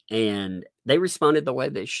allegations. And they responded the way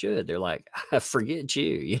they should. They're like, "I forget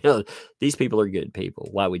you. These people are good people.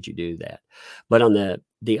 Why would you do that?" But on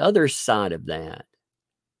the other side of that,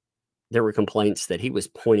 there were complaints that he was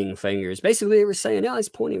pointing fingers. Basically, they were saying, "Oh, he's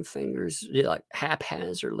pointing fingers like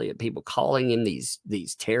haphazardly at people, calling him these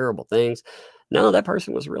terrible things." No, that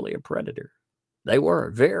person was really a predator. They were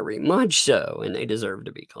very much so, and they deserve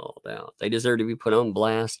to be called out. They deserve to be put on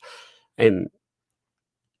blast, and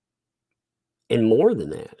more than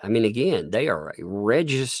that. I mean, again, they are a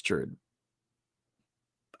registered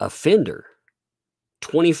offender,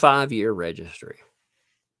 25-year registry,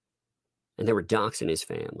 and they were doxing his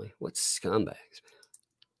family. What scumbags!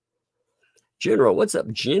 General, what's up,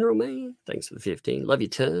 General man? Thanks for the 15. Love you,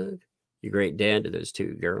 Tug. You're a great dad to those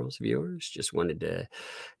 2 girls of yours. Just wanted to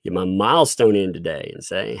get my milestone in today and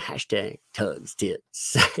say hashtag Tug's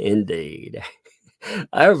tits. Indeed.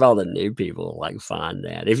 I hope all the new people like find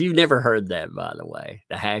that. If you've never heard that, by the way,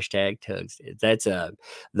 the hashtag Tug's tits. That's the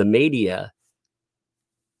media.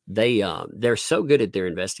 They're so good at their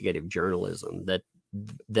investigative journalism that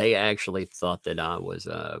they actually thought that I was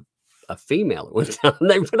a female at one time.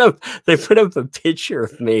 They put up a picture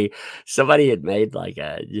of me. Somebody had made like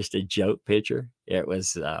just a joke picture. It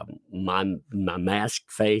was my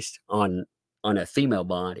mask face on a female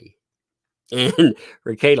body. And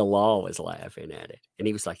Ricada Law was laughing at it. And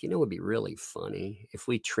he was like, it'd be really funny if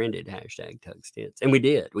we trended hashtag Tug's tits. And we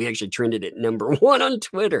did. We actually trended it #1 on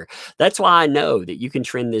Twitter. That's why I know that you can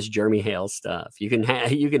trend this Jeremy Hale stuff. You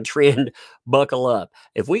can trend buckle up.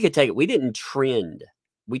 If we could take it, we didn't trend.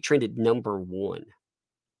 We trended #1.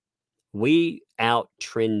 We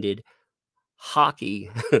out-trended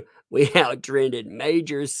hockey. We out-trended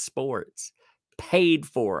major sports, paid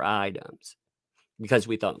for items, because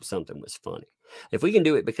we thought something was funny. If we can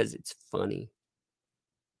do it because it's funny,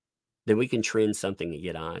 then we can trend something and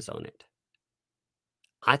get eyes on it.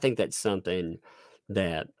 I think that's something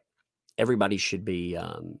that everybody should be,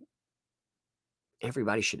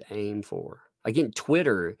 everybody should aim for. Again,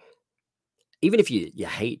 Twitter, even if you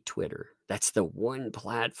hate Twitter, that's the one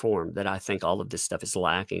platform that I think all of this stuff is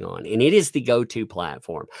lacking on. And it is the go-to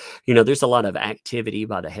platform. There's a lot of activity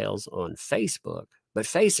by the Hales on Facebook, but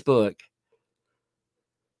Facebook,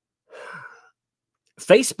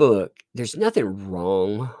 there's nothing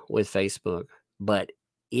wrong with Facebook, but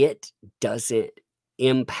it doesn't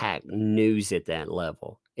impact news at that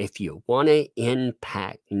level. If you want to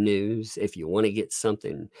impact news, if you want to get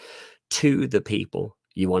something to the people,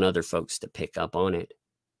 you want other folks to pick up on it,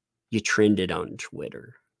 you trend it on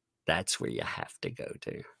Twitter. That's where you have to go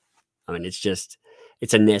to. I mean,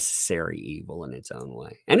 it's a necessary evil in its own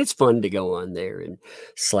way. And it's fun to go on there and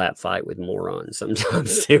slap fight with morons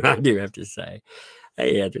sometimes too, I do have to say.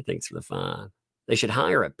 Hey, Andrew, thanks for the 5. They should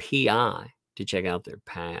hire a PI to check out their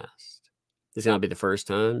past. This is going to be the first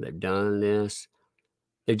time they've done this.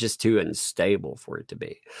 They're just too unstable for it to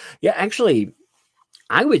be. Yeah, actually,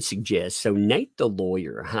 I would suggest, so Nate the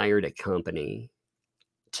lawyer hired a company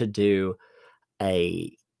to do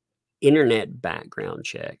a internet background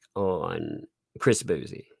check on Chris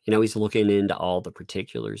Boozy. He's looking into all the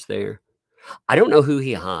particulars there. I don't know who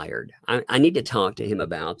he hired. I need to talk to him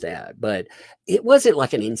about that, but it wasn't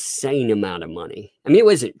like an insane amount of money. I mean, it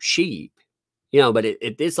wasn't cheap, but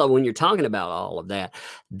it's like when you're talking about all of that,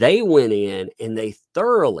 they went in and they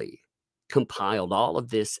thoroughly compiled all of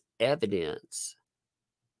this evidence,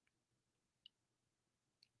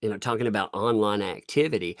 talking about online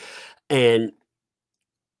activity. And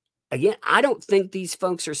again, I don't think these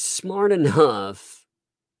folks are smart enough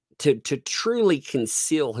to truly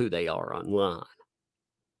conceal who they are online.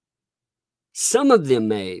 Some of them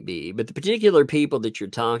may be, but the particular people that you're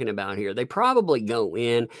talking about here, they probably go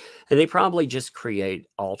in and they probably just create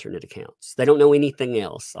alternate accounts. They don't know anything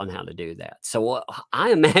else on how to do that. So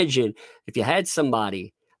I imagine if you had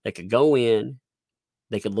somebody that could go in,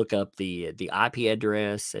 they could look up the IP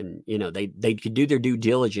address, and they could do their due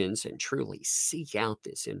diligence and truly seek out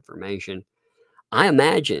this information. I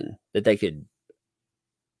imagine that they could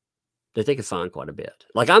find quite a bit.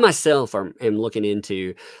 Like I myself am looking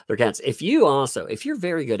into their accounts. If you're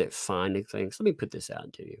very good at finding things, let me put this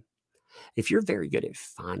out to you. If you're very good at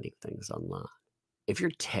finding things online, if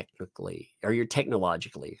you're technologically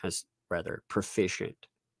rather proficient,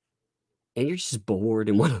 and you're just bored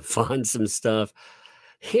and want to find some stuff,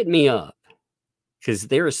 hit me up. Because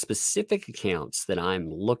there are specific accounts that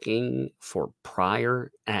I'm looking for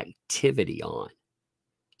prior activity on.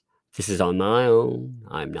 This is on my own.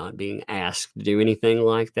 I'm not being asked to do anything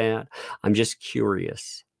like that. I'm just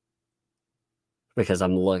curious because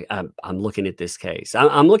I'm looking at this case.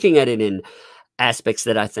 I'm looking at it in aspects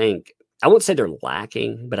that I think, I won't say they're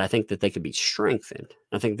lacking, but I think that they could be strengthened.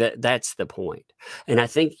 I think that that's the point. And I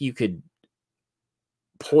think you could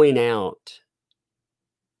point out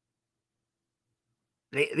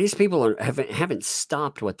these people haven't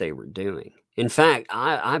stopped what they were doing. In fact,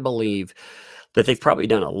 I believe that they've probably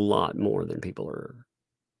done a lot more than people are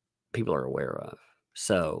aware of.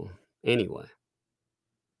 So anyway,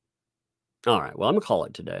 all right. Well, I'm gonna call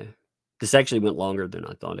it today. This actually went longer than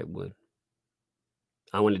I thought it would.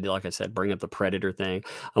 I wanted to, like I said, bring up the Predator thing.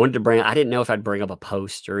 I didn't know if I'd bring up a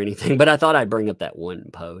post or anything, but I thought I'd bring up that one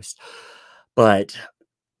post. But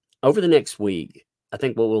over the next week, I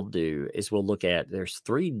think what we'll do is we'll look at, there's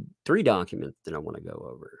three documents that I want to go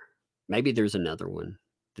over. Maybe there's another one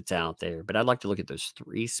that's out there, but I'd like to look at those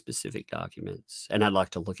 3 specific documents, and I'd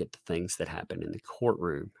like to look at the things that happen in the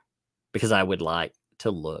courtroom, because I would like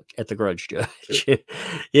to look at the grudge judge,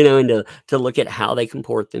 and to look at how they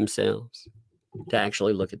comport themselves, to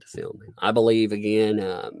actually look at the filming. I believe, again,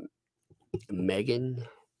 Megan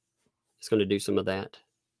is going to do some of that.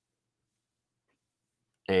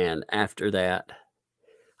 And after that,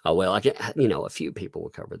 a few people will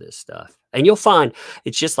cover this stuff. And you'll find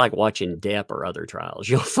it's just like watching Depp or other trials.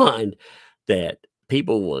 You'll find that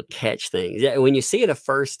people will catch things. Yeah, when you see it a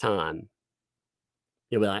first time,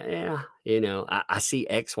 you'll be like, yeah, I see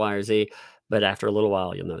X, Y, or Z. But after a little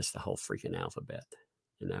while, you'll notice the whole freaking alphabet,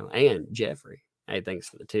 And Jeffrey, hey, thanks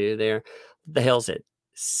for the 2 there. What the hell's it?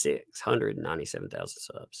 697,000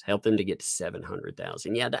 subs. Help them to get to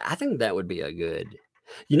 700,000. Yeah, I think that would be a good...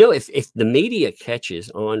 if the media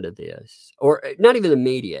catches on to this, or not even the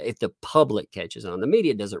media, if the public catches on, the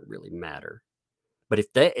media doesn't really matter. But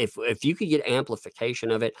if you could get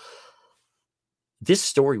amplification of it, this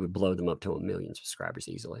story would blow them up to 1 million subscribers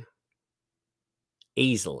easily.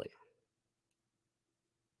 Easily.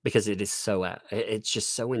 Because it's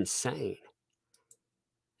just so insane.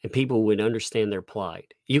 And people would understand their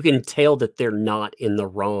plight. You can tell that they're not in the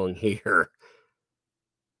wrong here.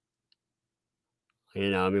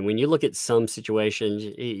 When you look at some situations,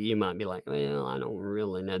 you might be like, well, I don't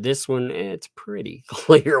really know. This one, it's pretty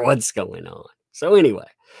clear what's going on. So anyway,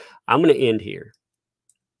 I'm going to end here.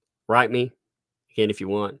 Write me, again, if you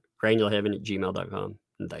want, granulheaven@gmail.com.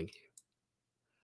 And thank you.